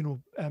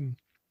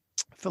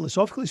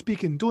 philosophically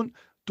speaking, don't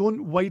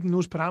widen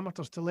those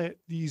parameters to let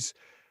these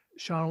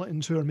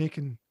charlatans who are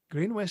making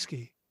grain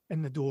whiskey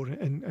in the door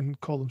and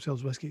call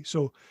themselves whiskey.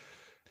 So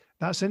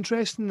that's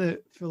interesting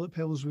that Philip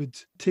Hills would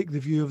take the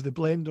view of the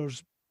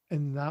blenders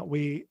in that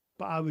way,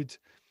 but I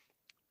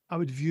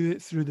would view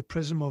it through the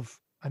prism of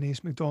Anais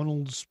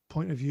MacDonald's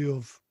point of view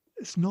of,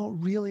 it's not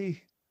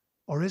really,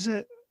 or is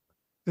it?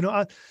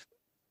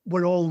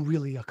 We're all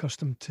really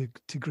accustomed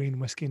to grain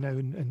whiskey now,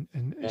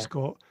 and it's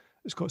got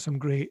some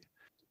great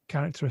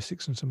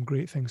characteristics and some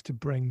great things to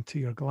bring to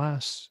your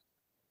glass.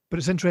 But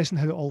it's interesting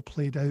how it all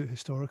played out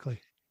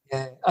historically.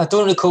 Yeah, I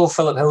don't recall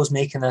Philip Hills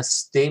making a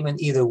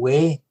statement either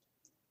way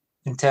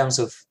in terms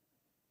of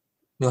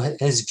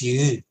his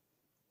view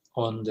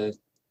on the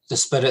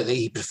spirit that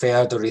he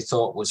preferred or he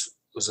thought was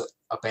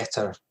a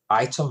better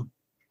item.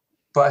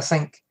 But I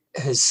think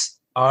his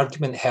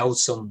argument held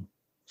some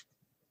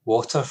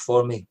water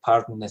for me,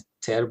 pardon the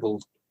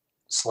terrible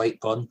slight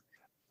pun.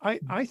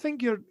 I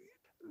think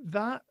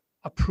that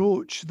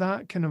approach,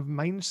 that kind of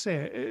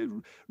mindset, it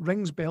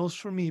rings bells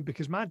for me,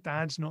 because my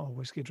dad's not a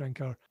whiskey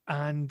drinker,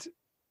 and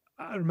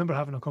I remember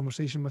having a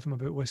conversation with him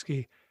about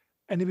whiskey,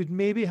 and he would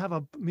maybe have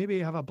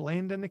a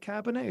blend in the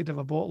cabinet. He'd have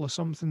a bottle of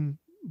something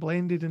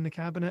blended in the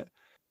cabinet,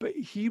 but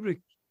he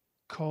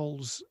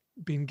recalls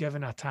being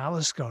given a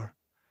Talisker,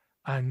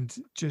 and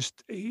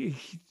just he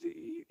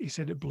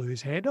said it blew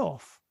his head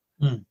off.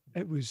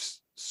 It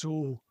was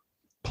so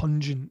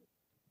pungent,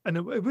 and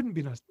it wouldn't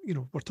be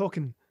we're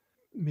talking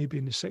maybe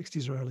in the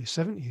 60s or early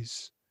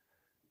 70s,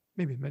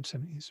 maybe mid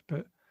 70s,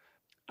 but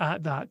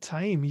at that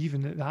time,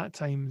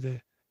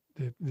 the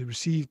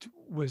received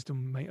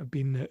wisdom might have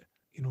been that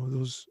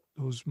those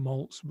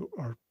malts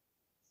are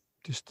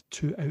just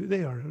too out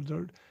there.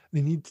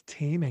 They need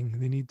taming.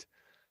 They need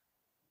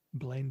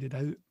blended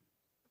out.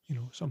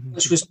 something.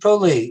 Which was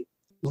probably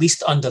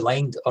least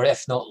underlined, or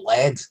if not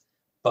led,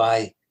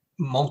 by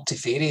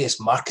multifarious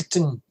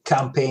marketing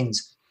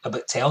campaigns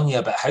about telling you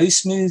about how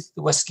smooth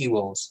the whiskey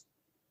was.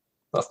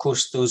 But of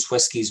course, those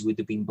whiskies would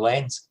have been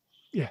blends.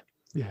 Yeah.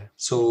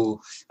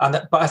 So,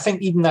 but I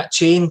think even that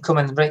chain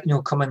coming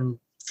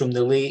from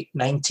the late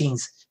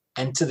 19th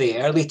into the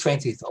early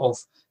 20th of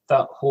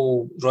that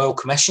whole Royal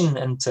Commission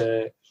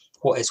into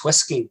what is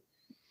whiskey,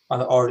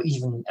 or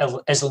even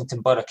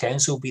Islington Borough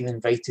Council being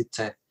invited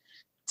to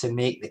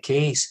make the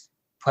case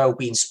while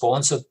being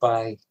sponsored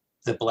by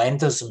the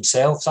blenders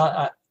themselves.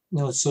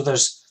 So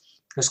there's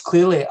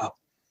clearly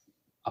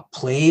a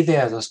play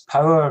there. There's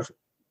power,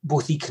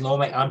 both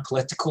economic and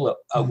political,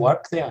 at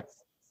work there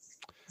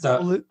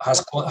that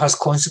has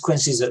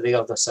consequences at the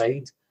other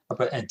side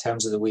in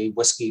terms of the way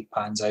whiskey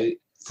pans out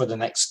for the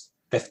next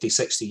 50,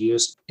 60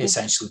 years,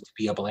 essentially to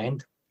be a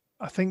blend.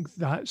 I think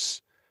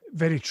that's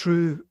very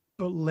true,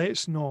 but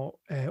let's not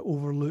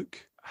overlook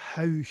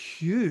how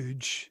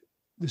huge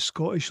the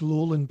Scottish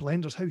lowland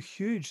blenders, how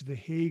huge the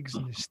Haigs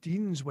and the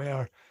Steens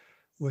were,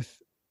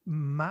 with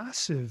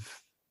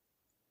massive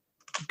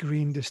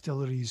grain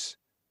distilleries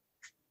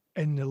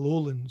in the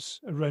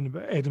lowlands around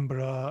about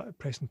Edinburgh,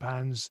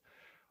 Prestonpans,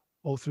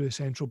 all through the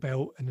Central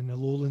Belt and in the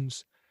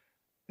lowlands.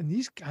 And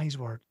these guys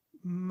were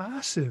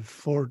massive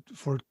for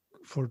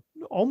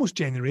almost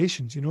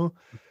generations,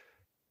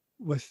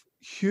 with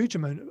huge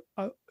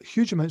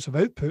amounts of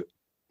output,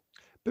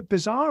 but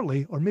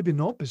bizarrely, or maybe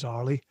not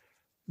bizarrely,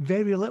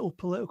 very little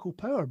political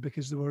power,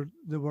 because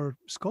they were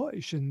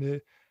Scottish, and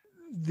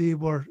they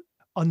were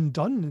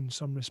undone in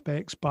some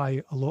respects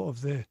by a lot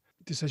of the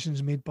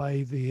decisions made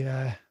by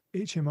the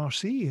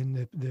HMRC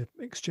and the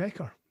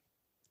Exchequer.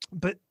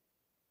 But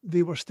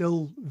they were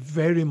still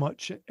very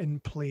much in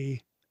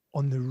play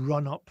on the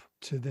run-up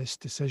to this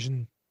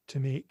decision to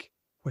make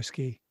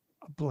whiskey,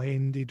 a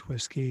blended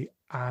whiskey,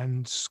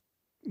 and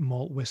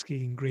malt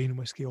whiskey and grain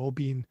whiskey all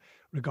being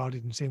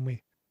regarded in the same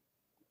way.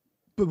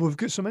 But we've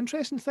got some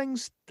interesting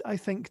things, I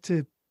think,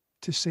 to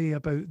say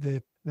about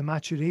the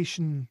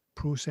maturation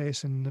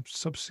process in the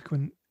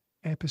subsequent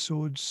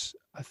episodes.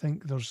 I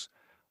think there's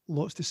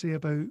lots to say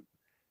about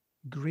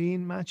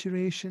grain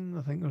maturation.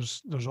 I think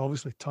there's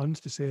obviously tons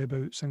to say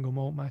about single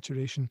malt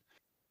maturation.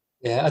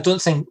 Yeah, I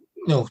don't think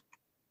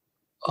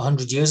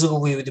 100 years ago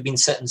we would have been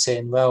sitting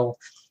saying, well,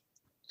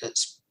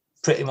 it's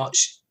pretty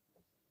much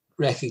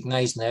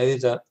recognised now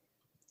that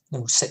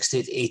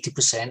 60 to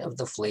 80% of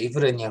the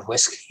flavour in your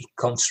whiskey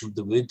comes from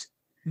the wood.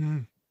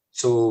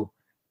 So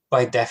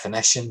by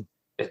definition,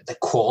 the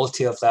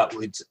quality of that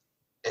wood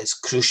is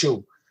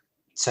crucial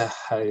to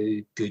how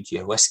good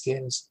your whiskey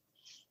is.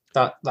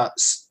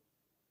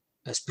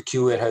 It's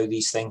peculiar how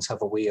these things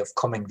have a way of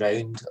coming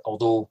round,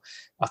 although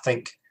I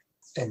think,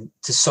 and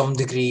to some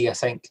degree, I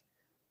think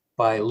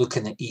by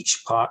looking at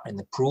each part in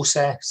the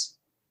process,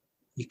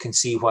 you can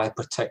see why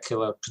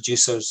particular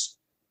producers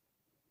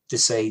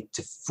decide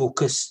to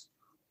focus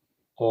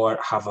or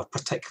have a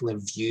particular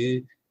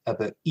view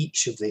about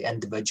each of the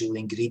individual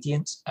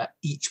ingredients at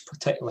each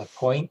particular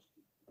point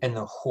in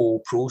the whole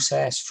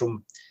process,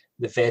 from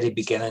the very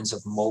beginnings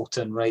of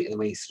malting right the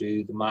way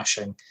through the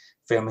mashing,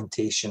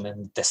 fermentation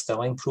and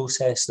distilling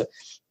process, that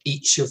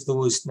each of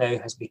those now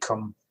has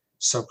become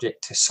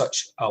subject to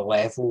such a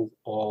level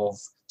of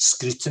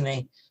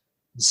scrutiny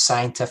and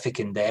scientific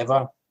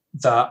endeavour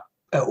that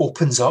it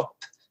opens up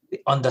the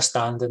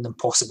understanding and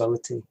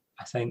possibility,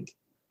 I think.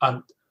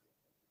 And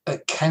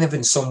it kind of,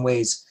 in some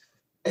ways,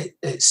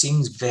 it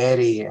seems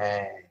very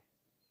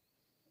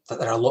that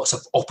there are lots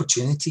of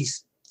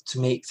opportunities to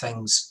make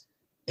things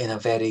in a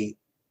very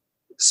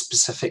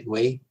specific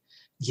way.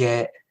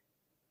 Yet,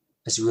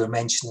 as we were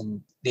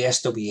mentioning, the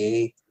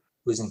SWA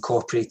was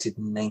incorporated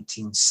in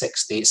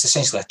 1960. It's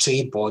essentially a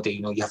trade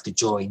body, you have to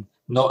join.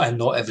 Not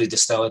every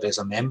distiller is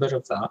a member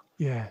of that.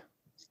 Yeah.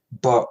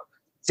 But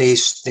they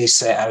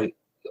set out,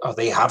 or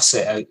they have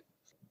set out,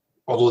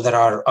 although there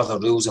are other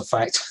rules, in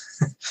fact,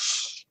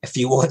 if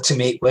you want to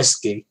make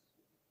whiskey,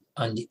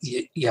 and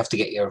you have to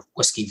get your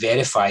whiskey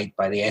verified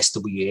by the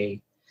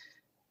SWA,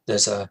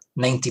 there's a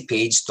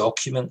 90-page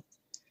document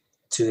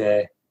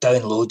to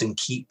download and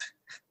keep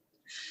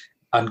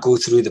and go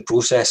through the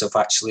process of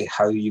actually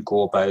how you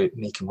go about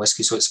making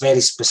whiskey. So it's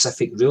very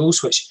specific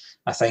rules, which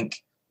I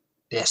think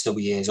the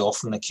SWA is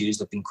often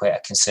accused of being quite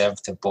a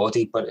conservative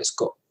body, but it's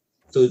got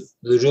the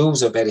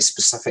rules are very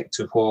specific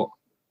to what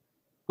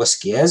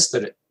whiskey is,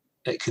 that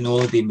it can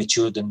only be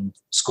matured in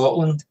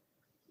Scotland,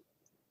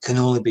 can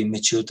only be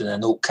matured in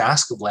an oak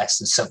cask of less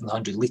than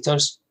 700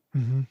 litres,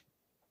 and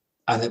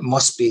it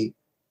must be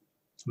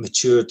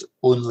matured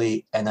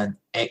only in an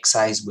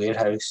excise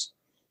warehouse.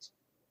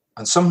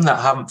 And something that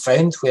I haven't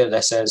found where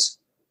this is,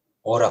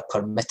 or a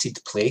permitted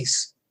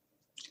place.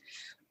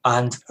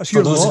 And that's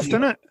your loft,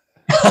 isn't it?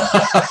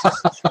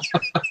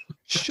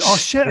 Oh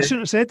shit, I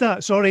shouldn't have said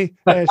that. Sorry.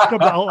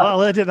 Scrub that.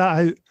 I'll edit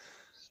that out.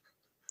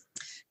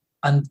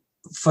 And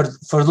for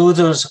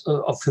those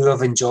of who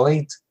have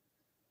enjoyed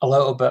a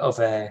little bit of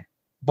a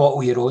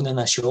bottle your own in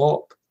a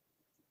shop,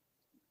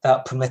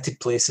 that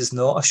permitted place is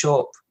not a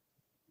shop.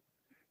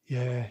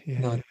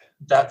 Yeah.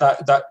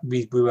 That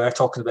we were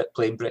talking about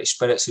plain British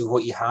spirits. So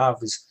what you have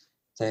is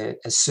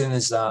as soon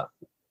as that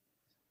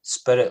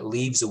spirit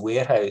leaves the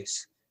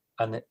warehouse,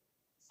 and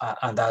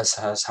as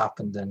has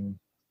happened in,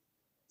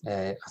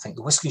 I think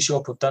the whiskey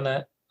shop have done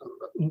it.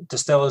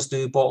 Distillers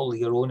do bottle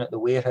your own at the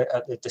warehouse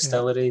at the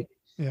distillery.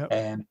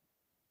 Yeah.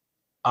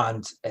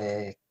 And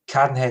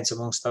Cadenheads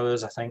amongst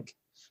others. I think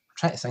I'm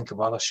trying to think of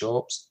other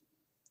shops.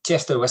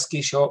 Chester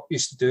Whiskey Shop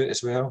used to do it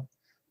as well.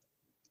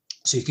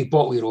 So you could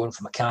bottle your own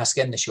from a cask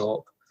in the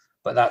shop,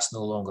 but that's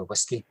no longer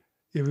whiskey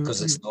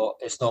because it's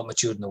not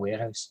matured in the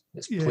warehouse.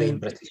 It's plain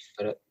British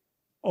spirit.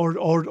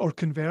 Or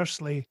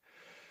conversely,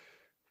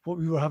 what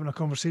we were having a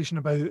conversation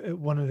about at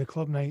one of the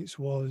club nights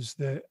was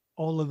that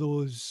all of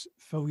those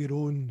fill your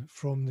own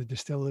from the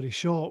distillery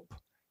shop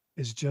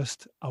is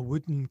just a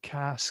wooden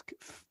cask,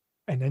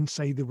 and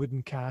inside the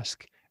wooden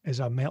cask is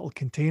a metal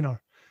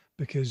container,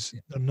 because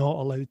they're not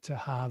allowed to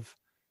have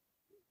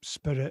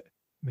spirit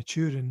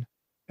maturing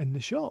in the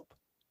shop.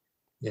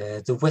 Yeah,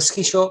 the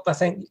whiskey shop, I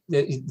think,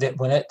 that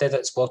when it did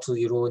its bottle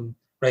your own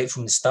right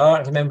from the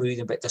start, I remember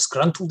reading a bit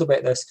disgruntled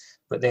about this,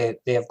 but they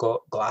have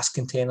got glass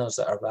containers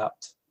that are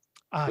wrapped.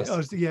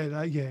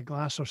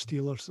 Glass or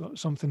steel or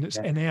something that's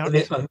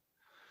inert.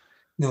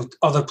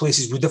 Other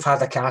places would have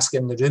had a cask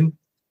in the room,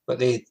 but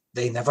they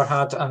never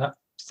had, and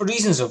for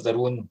reasons of their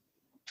own.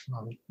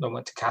 I don't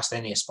want to cast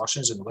any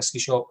aspersions in the whiskey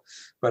shop,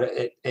 but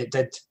it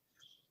did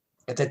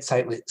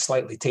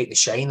slightly take the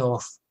shine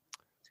off.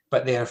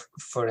 But they're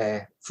for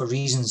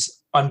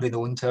reasons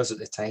unbeknown to us at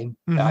the time.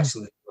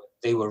 Actually,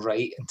 they were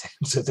right in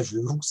terms of the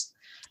rules.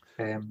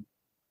 And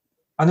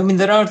I mean,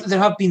 there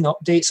have been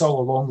updates all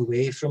along the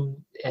way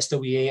from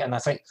SWA, and I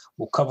think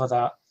we'll cover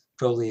that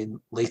probably in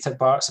later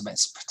parts,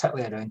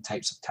 particularly around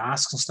types of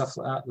casks and stuff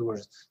like that.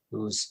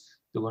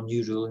 There were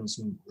new rulings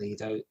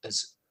laid out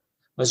as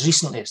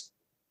recently as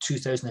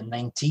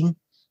 2019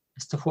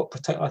 as to what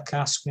particular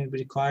casks may be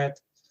required.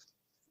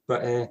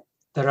 But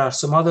there are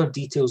some other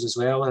details as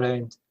well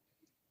around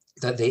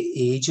that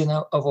the aging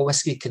of a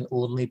whiskey can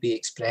only be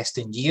expressed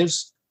in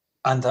years,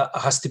 and that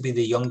has to be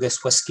the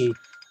youngest whiskey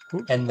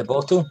in the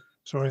bottle.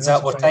 Sorry, is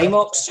that what time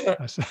up, Stuart?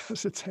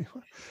 That's a time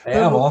up.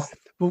 Yeah, I'm off.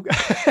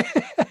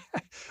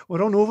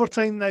 We're on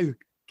overtime now.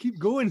 Keep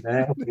going.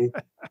 Okay.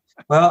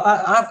 Well,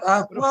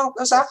 I've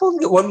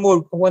only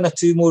got one or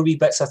two more wee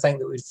bits I think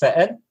that would fit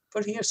in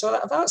for here, so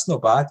that's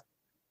not bad.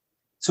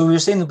 So we were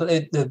saying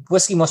that the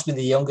whiskey must be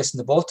the youngest in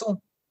the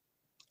bottle.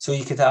 So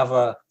you could have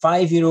a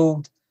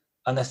 5-year-old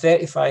and a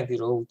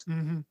 35-year-old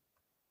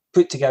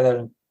put together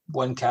in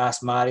one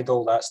cask, married,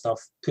 all that stuff,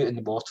 put in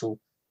the bottle.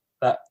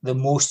 That the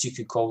most you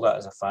could call that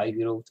is a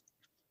 5-year-old.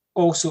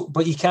 Also,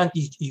 but you can't.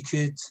 You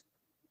could.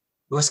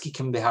 Whiskey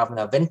can be having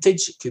a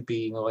vintage. It could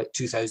be like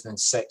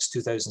 2006,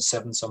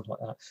 2007, something like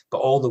that. But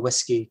all the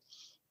whiskey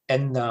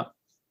in that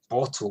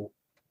bottle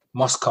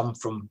must come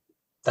from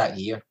that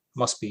year.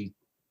 Must be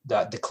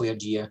that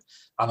declared year.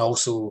 And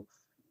also,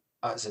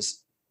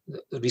 as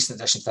the recent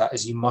addition to that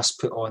is you must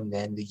put on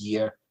then the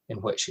year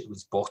in which it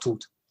was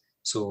bottled.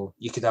 So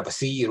you could have a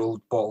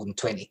 3-year-old bottled in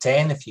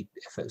 2010 if it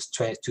was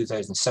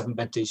 2007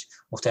 vintage.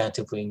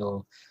 Alternatively,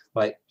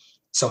 like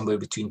somewhere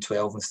between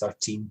 12 and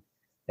 13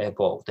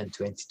 bottled in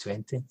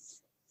 2020.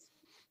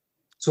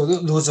 So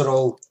those are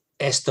all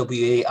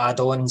SWA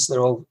add-ons.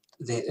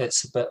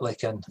 It's a bit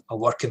like a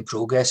work in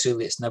progress,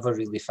 really. It's never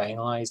really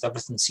finalised.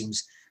 Everything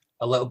seems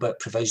a little bit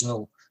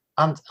provisional.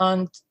 And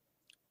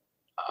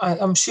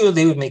I'm sure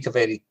they would make a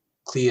very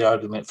clear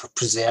argument for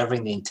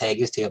preserving the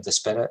integrity of the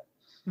spirit.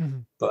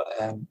 But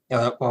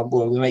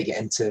we might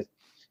get into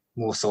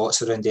more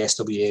thoughts around the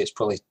SWA. It's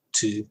probably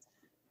too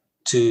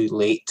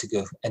late to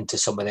go into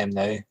some of them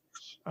now.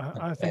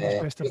 I think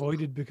it's best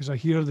avoided because I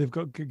hear they've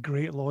got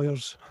great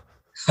lawyers.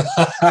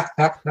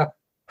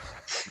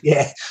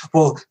 Yeah,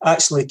 well,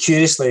 actually,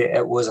 curiously,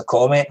 it was a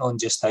comment on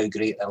just how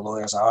great their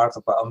lawyers are,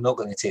 but I'm not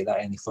going to take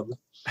that any further.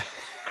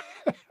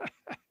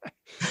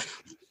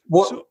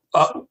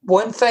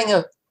 One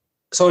thing?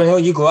 Sorry, no,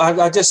 you go.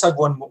 I just had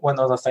one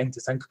other thing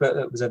to think about.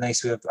 It was a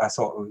nice way. I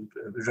thought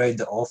it would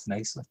round it off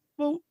nicely.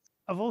 Well,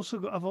 I've also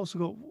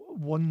got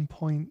one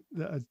point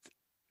that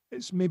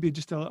it's maybe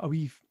just a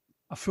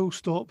full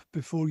stop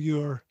before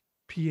your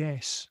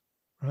PS,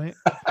 right?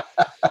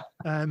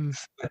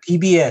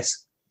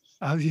 PBS.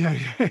 Yeah.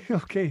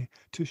 Okay.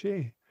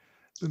 Touché.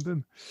 Boom,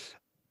 boom.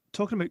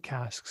 Talking about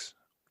casks,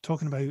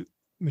 talking about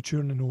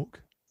maturing in oak.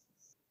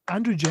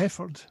 Andrew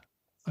Jefford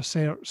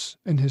asserts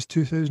in his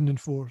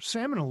 2004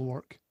 seminal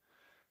work,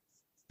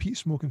 Peat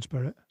Smoke and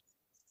Spirit,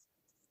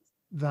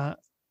 that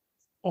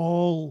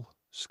all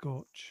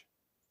Scotch,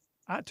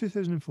 at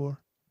 2004,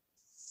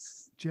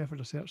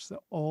 Jefford asserts that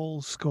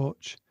all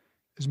Scotch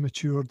is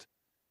matured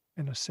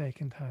in a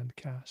second-hand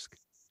cask.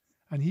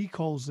 And he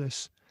calls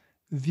this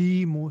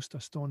the most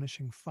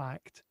astonishing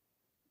fact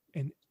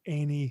in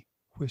any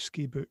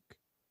whiskey book.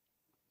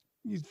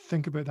 You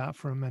think about that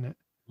for a minute.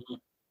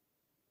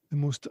 The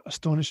most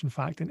astonishing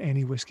fact in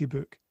any whiskey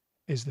book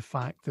is the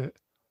fact that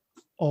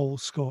all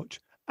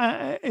Scotch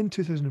in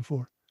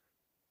 2004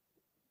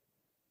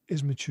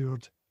 is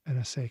matured in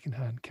a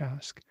second-hand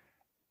cask.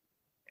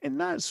 and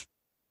that's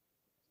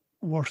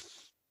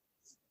worth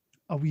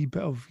a wee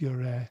bit of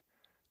your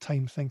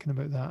time thinking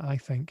about that. I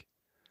think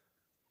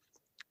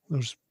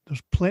there's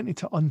plenty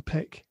to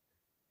unpick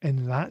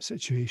in that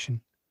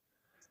situation,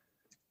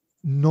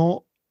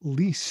 not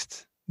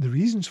least the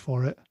reasons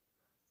for it,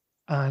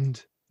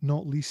 and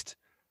not least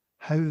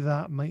how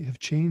that might have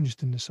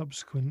changed in the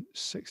subsequent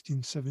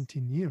 16,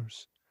 17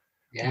 years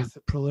with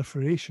the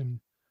proliferation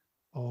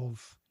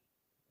of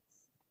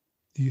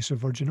the use of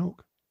virgin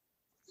oak.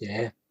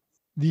 Yeah.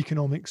 The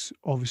economics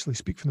obviously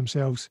speak for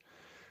themselves,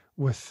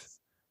 with,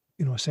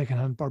 you know, a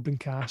secondhand bourbon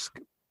cask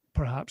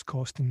perhaps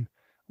costing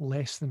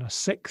less than a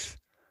sixth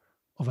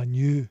of a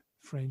new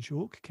French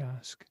oak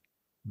cask.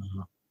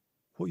 Mm-hmm.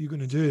 What are you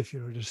going to do if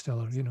you're a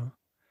distiller, you know?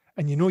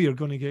 And you know you're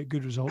going to get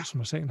good results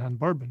from a secondhand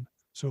bourbon.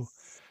 So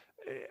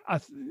I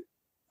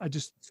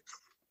just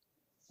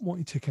want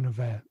you to kind of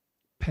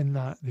pin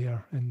that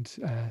there, and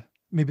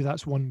maybe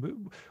that's one. But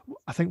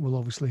I think we'll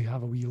obviously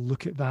have a wee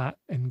look at that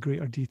in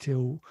greater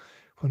detail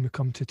when we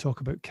come to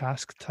talk about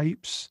cask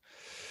types.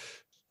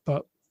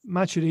 But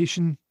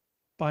maturation,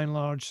 by and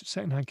large,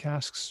 secondhand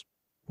casks,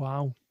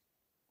 wow.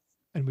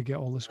 And we get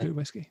all this great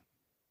whiskey.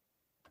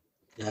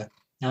 Yeah,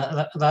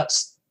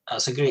 that's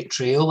a great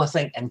trail, I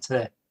think,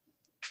 into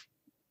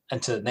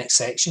the next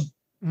section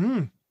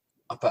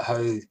about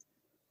how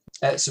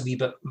it's a wee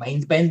bit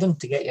mind-bending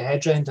to get your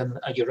head around. And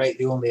you're right,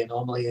 the only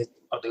anomaly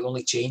or the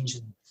only change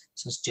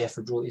since Jeff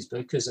had wrote his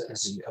book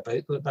is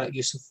about that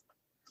use of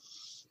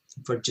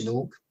virgin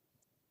oak.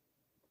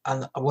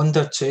 And I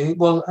wonder too,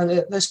 well,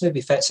 and this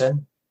maybe fits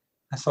in,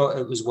 I thought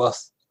it was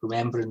worth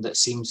remembering that it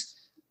seems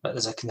that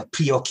there's a kind of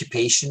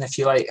preoccupation, if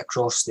you like,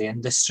 across the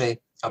industry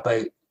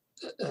about,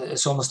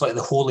 it's almost like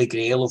the holy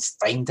grail of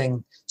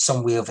finding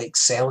some way of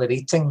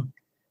accelerating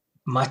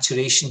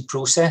maturation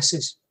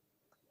processes.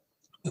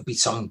 There'll be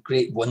some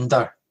great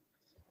wonder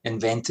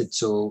invented.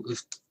 So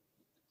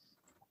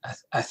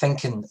I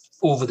think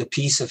over the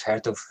piece I've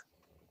heard of,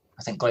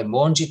 I think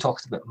Glenmorangie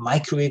talked about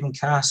microwaving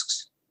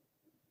casks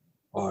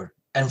or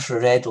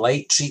infrared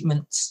light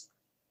treatments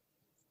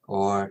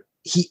or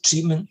heat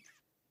treatment.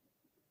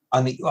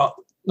 I mean,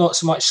 not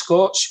so much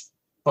Scotch,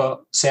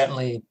 but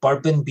certainly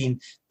bourbon being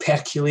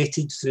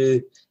percolated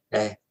through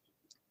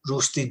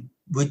roasted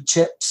wood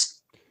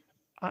chips.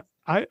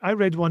 I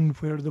read one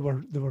where they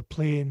were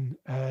playing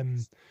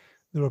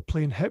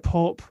hip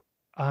hop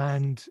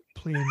and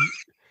playing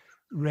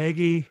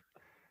reggae,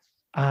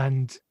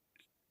 and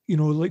you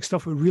know, like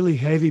stuff with really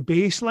heavy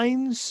bass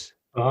lines,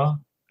 and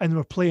they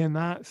were playing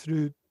that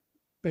through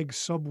big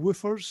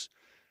subwoofers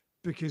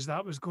because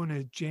that was going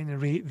to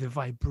generate the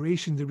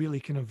vibration, the really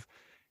kind of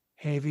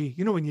heavy.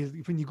 You know, when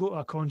you go to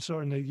a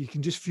concert and you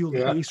can just feel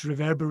the bass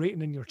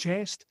reverberating in your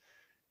chest.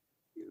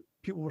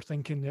 People were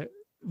thinking that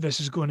this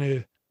is going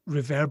to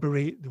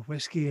reverberate the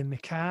whiskey in the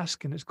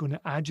cask, and it's going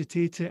to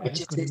agitate it, and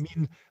it's going to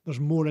mean there's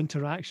more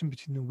interaction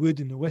between the wood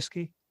and the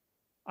whiskey.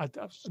 I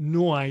have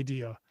no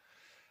idea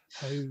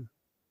how.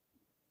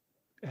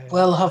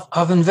 Well,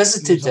 having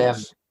visited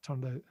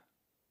turned out.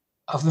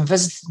 Having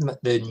visited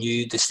the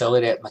new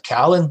distillery at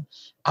Macallan,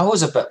 I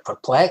was a bit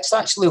perplexed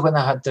actually when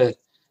I had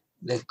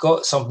they've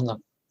got something that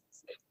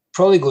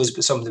probably goes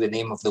with something with the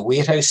name of the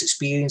warehouse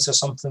experience or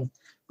something.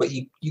 But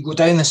you go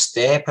down the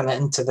step and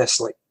into this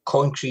like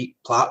concrete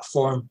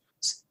platform.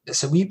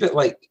 It's a wee bit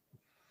like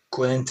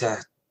going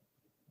into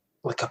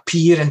like a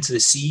pier into the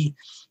sea,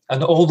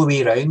 and all the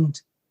way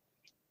around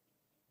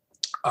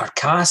are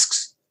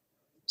casks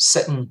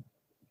sitting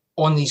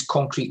on these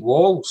concrete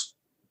walls,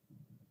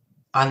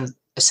 and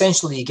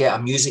essentially you get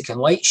a music and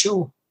light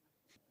show.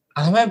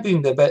 And I remember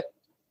being a bit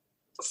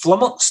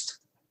flummoxed.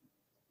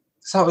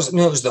 So that was,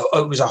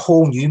 it was a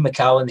whole new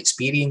Macallan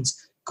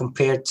experience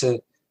compared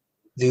to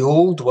the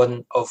old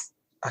one of,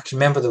 I can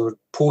remember there were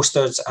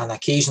posters, and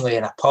occasionally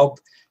in a pub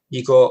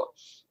you got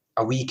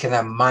a wee kind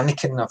of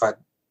mannequin of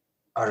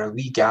a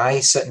wee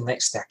guy sitting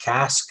next to a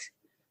cask,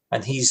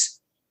 and he's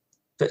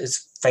put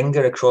his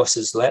finger across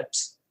his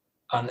lips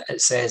and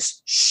it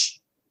says, "Shh,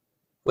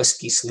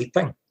 whiskey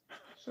sleeping."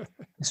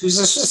 This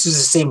is the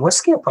same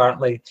whiskey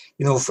apparently.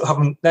 You know,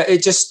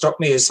 it just struck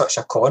me as such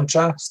a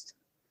contrast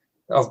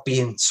of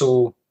being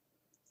so,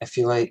 if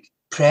you like,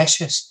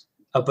 precious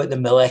about the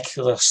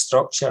molecular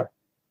structure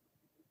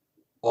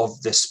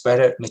of the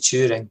spirit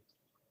maturing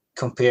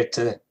compared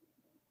to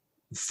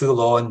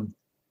full-on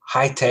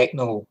high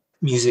techno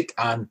music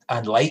and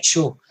light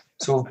show.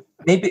 So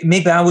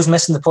maybe I was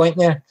missing the point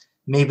there.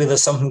 Maybe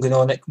there's something going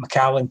on at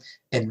Macallan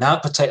in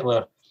that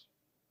particular.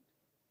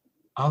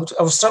 I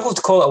would struggle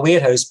to call it a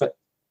warehouse, but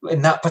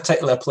in that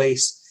particular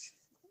place,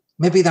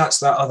 maybe that's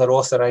that other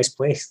authorised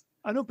place.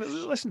 I know, but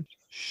listen,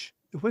 shh,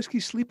 the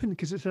whiskey's sleeping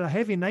because it's a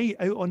heavy night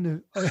out on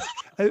the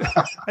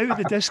out of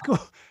the disco.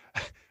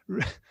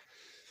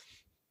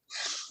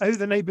 Out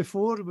the night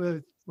before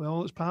with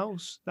all its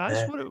pals.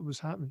 That's what it was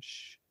happening.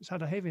 Shh, it's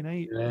had a heavy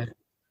night. Yeah.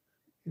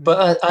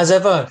 But as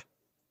ever,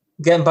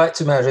 getting back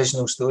to my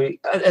original story,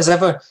 as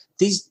ever,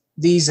 these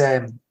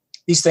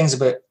things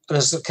about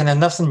there's kind of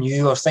nothing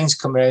new or things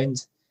come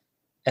around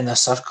in a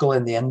circle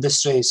in the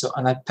industry. So,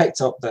 and I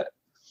picked up that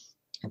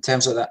in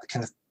terms of that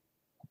kind of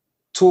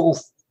total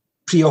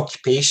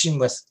preoccupation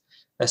with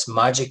this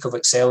magic of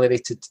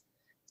accelerated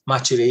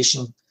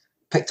maturation,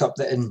 picked up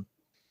that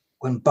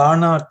when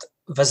Barnard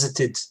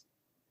visited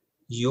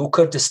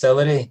Yoker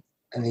Distillery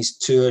in his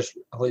tour,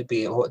 what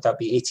would that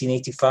be,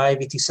 1885,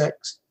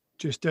 86?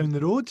 Just down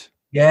the road?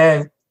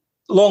 Yeah,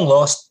 long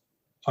lost,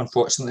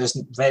 unfortunately.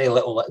 There's very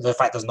little, in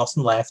fact, there's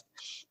nothing left.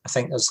 I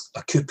think there's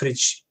a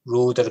Cooperage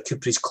Road or a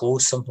Cooperage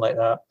Close, something like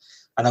that,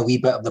 and a wee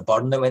bit of the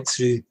burn that went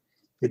through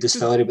the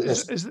distillery. But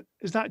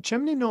is that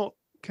chimney not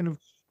kind of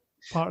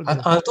part of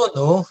the... I don't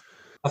know.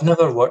 I've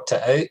never worked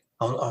it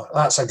out.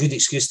 That's a good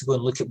excuse to go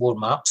and look at more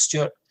maps,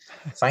 Stuart.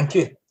 Thank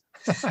you.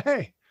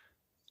 Hey.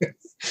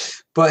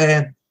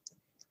 But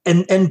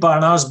in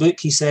Barnard's book,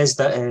 he says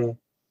that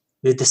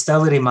the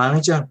distillery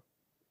manager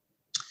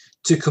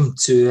took him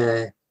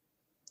to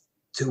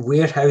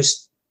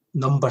warehouse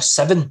number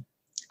 7,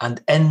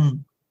 and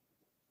in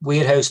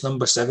warehouse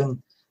number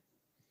 7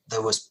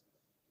 there was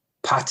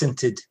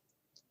patented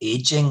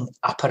aging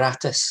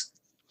apparatus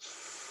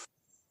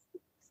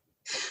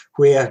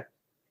where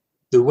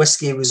the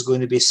whiskey was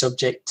going to be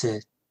subject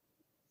to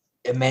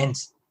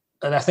immense,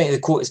 and I think the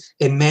quote is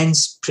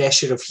immense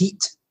pressure of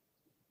heat,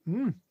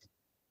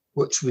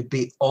 which would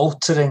be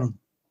altering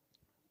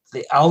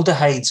the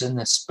aldehydes in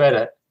the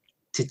spirit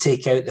to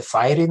take out the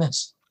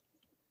fieriness.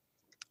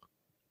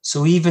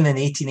 So even in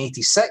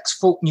 1886,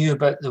 folk knew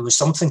about there was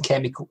something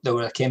chemical, there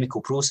was a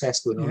chemical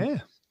process going on. Yeah.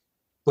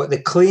 But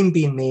the claim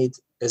being made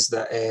is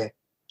that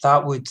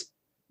that would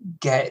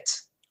get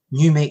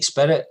new make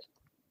spirit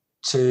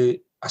to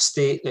a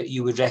state that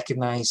you would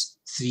recognise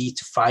 3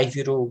 to 5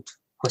 year old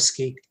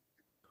whiskey.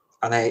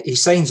 And he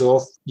signs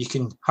off. You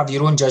can have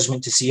your own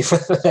judgment to see if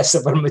this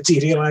ever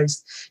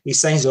materialised. He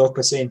signs off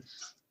by saying,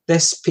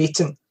 "This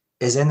patent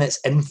is in its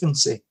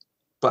infancy,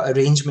 but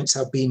arrangements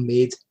have been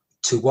made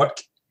to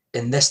work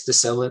in this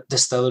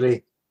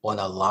distillery on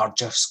a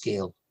larger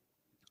scale."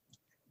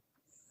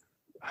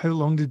 How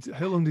long did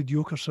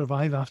Yoker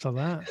survive after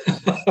that?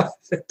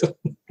 I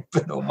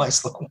don't know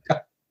much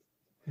longer.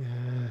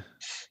 Yeah,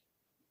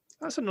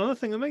 that's another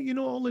thing. I mean, you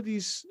know, all of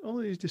these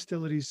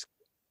distilleries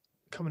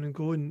coming and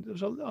going.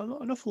 There's an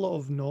awful lot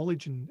of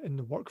knowledge in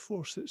the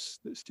workforce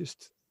that's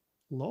just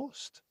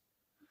lost.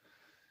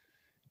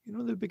 You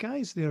know, there'd be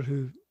guys there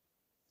who,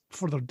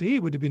 for their day,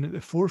 would have been at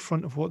the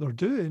forefront of what they're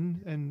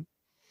doing, and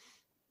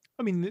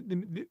I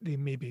mean, they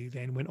maybe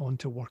then went on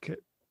to work at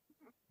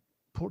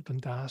Port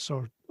Dundas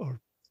or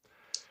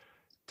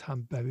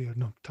Tambowie, or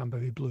no,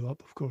 Tambowie blew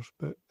up, of course,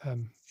 but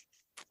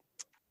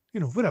you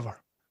know,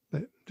 whatever.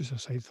 But just a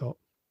side thought.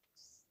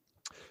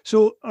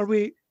 So, are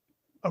we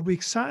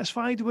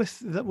satisfied with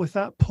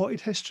that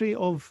potted history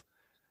of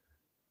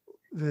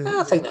the?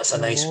 I think that's a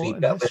nice wee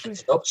bit of an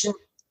introduction,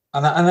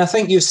 and I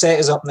think you've set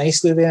us up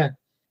nicely there,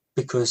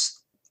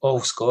 because all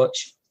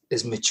Scotch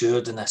is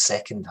matured in a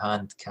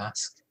second-hand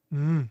cask.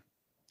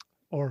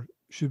 Or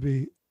should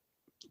we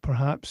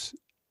perhaps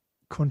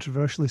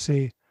controversially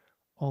say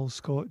all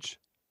Scotch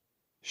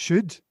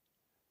should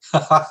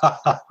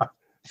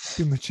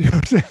be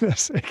matured in a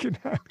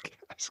second-hand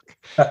cask?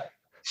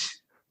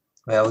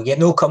 Well, you get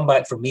no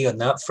comeback from me on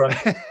that front.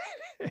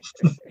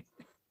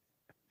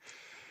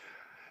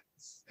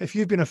 If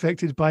you've been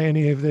affected by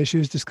any of the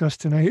issues discussed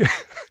tonight,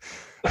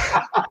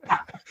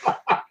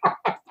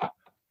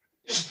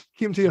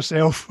 keep them to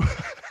yourself.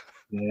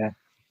 Yeah.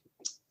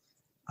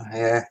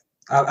 I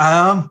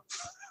am.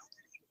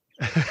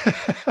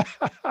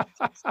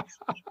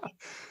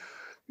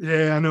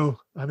 Yeah, I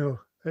know.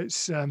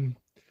 It's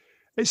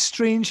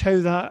strange how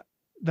that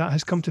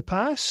has come to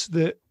pass,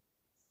 that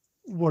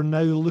we're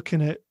now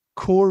looking at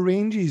core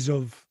ranges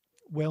of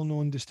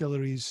well-known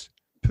distilleries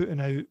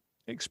putting out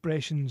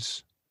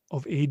expressions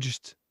of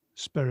aged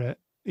spirit,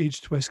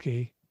 aged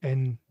whiskey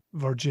in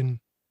virgin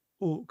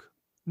oak.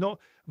 Not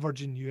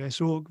virgin US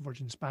oak,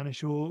 virgin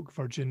Spanish oak,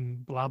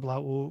 virgin blah blah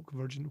oak,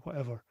 virgin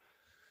whatever.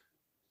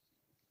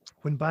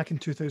 When back in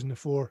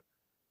 2004,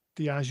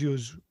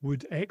 Diageo's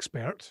wood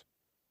expert,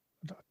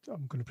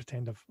 I'm going to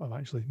pretend I've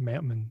actually met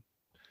him and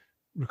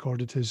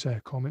recorded his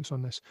comments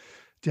on this.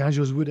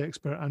 Diageo's wood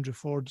expert, Andrew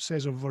Ford,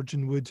 says of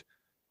virgin wood,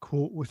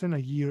 quote, "Within a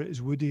year it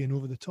is woody and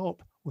over the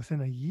top.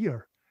 Within a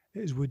year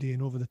it is woody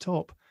and over the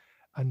top."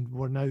 And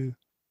we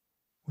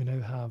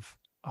now have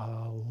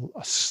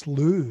a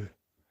slew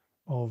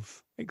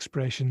of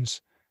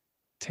expressions,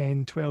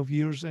 10, 12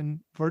 years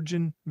in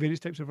virgin, various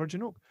types of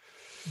virgin oak.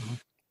 Mm-hmm.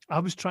 I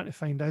was trying to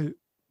find out,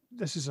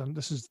 this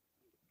is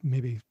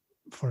maybe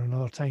for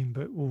another time,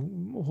 but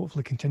we'll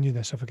hopefully continue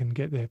this if I can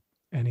get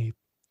any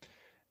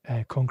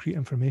concrete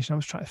information. I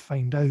was trying to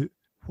find out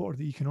what are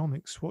the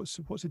economics, what's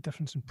the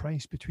difference in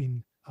price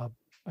between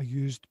a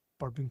used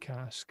bourbon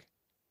cask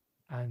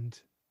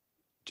and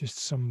just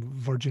some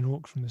virgin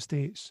oak from the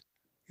States.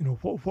 You know,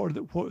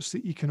 what's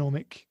the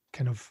economic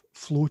kind of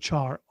flow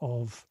chart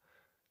of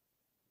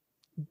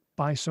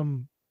buy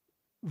some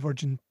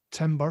virgin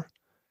timber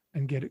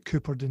and get it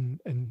coopered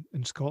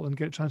in Scotland,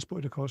 get it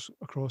transported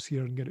across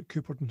here and get it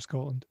coopered in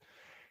Scotland,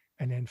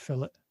 and then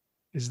fill it.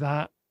 Is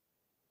that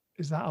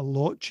a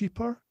lot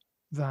cheaper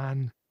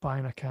than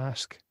buying a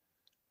cask,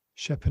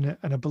 shipping it.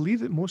 And I believe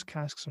that most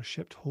casks are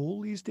shipped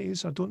whole these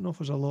days. I don't know if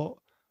there's a lot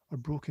are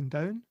broken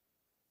down.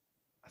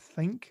 I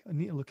think I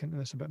need to look into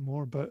this a bit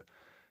more, but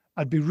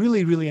I'd be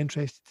really, really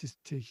interested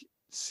to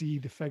see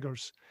the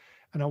figures.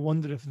 And I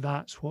wonder if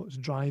that's what's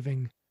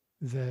driving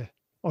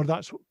or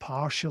that's what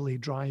partially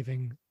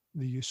driving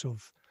the use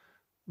of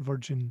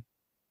virgin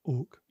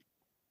oak.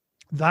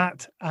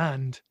 That,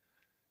 and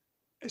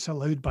it's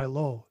allowed by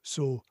law.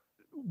 So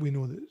we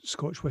know that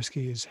Scotch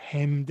whisky is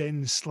hemmed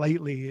in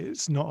slightly.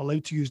 It's not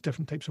allowed to use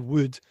different types of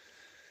wood.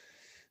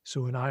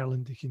 So in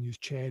Ireland, they can use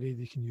cherry,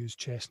 they can use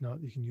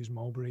chestnut, they can use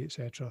mulberry,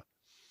 etc.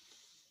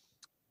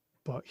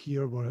 But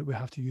here we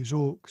have to use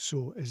oak.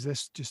 So is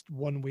this just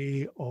one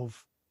way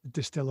of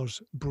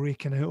distillers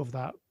breaking out of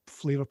that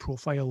flavour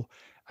profile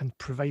and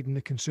providing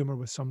the consumer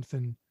with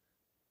something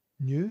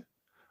new?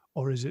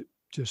 Or is it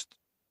just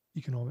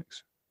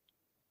economics?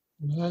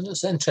 Yeah,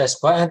 that's interesting.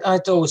 But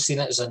I'd always seen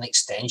it as an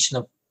extension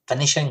of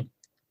finishing.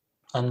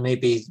 And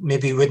maybe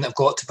we wouldn't have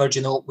got to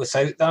virgin oak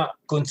without that,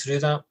 going through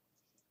that.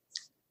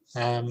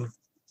 And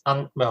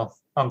well,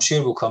 I'm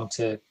sure we'll come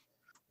to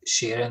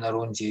sharing our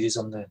own views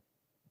on the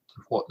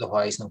what, the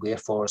whys and the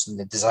wherefores and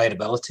the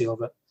desirability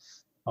of it.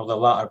 Although the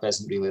latter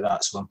isn't really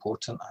that so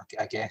important,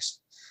 I guess.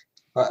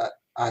 But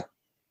I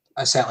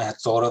certainly had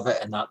thought of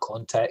it in that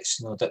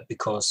context, that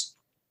because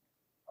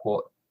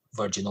what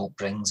virgin oak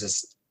brings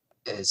is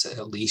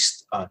at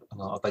least a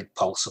big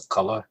pulse of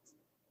colour,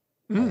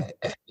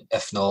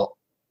 if not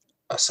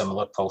a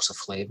similar pulse of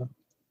flavour.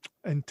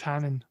 And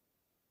tannin.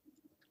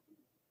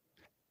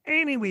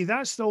 Anyway,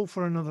 that's all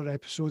for another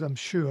episode, I'm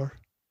sure.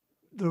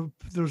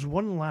 There's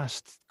one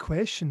last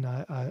question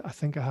I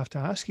think I have to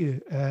ask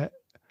you.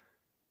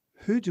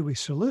 Who do we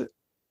salute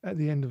at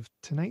the end of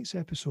tonight's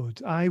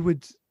episode? I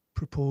would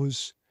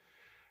propose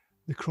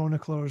the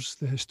chroniclers,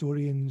 the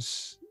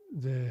historians,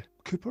 the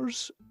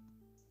Coopers.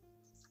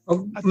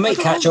 Well, we might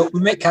catch up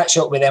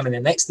with them in the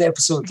next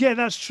episode. Yeah,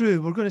 that's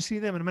true. We're going to see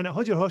them in a minute.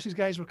 Hold your horses,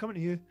 guys. We're coming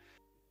to you.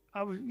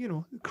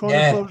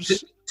 Chroniclers. Yeah,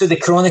 to the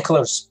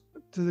chroniclers.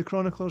 To the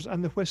chroniclers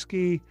and the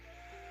whiskey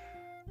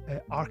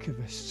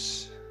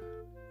archivists.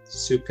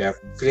 Superb.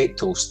 Great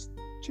toast.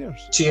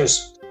 Cheers.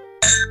 Cheers.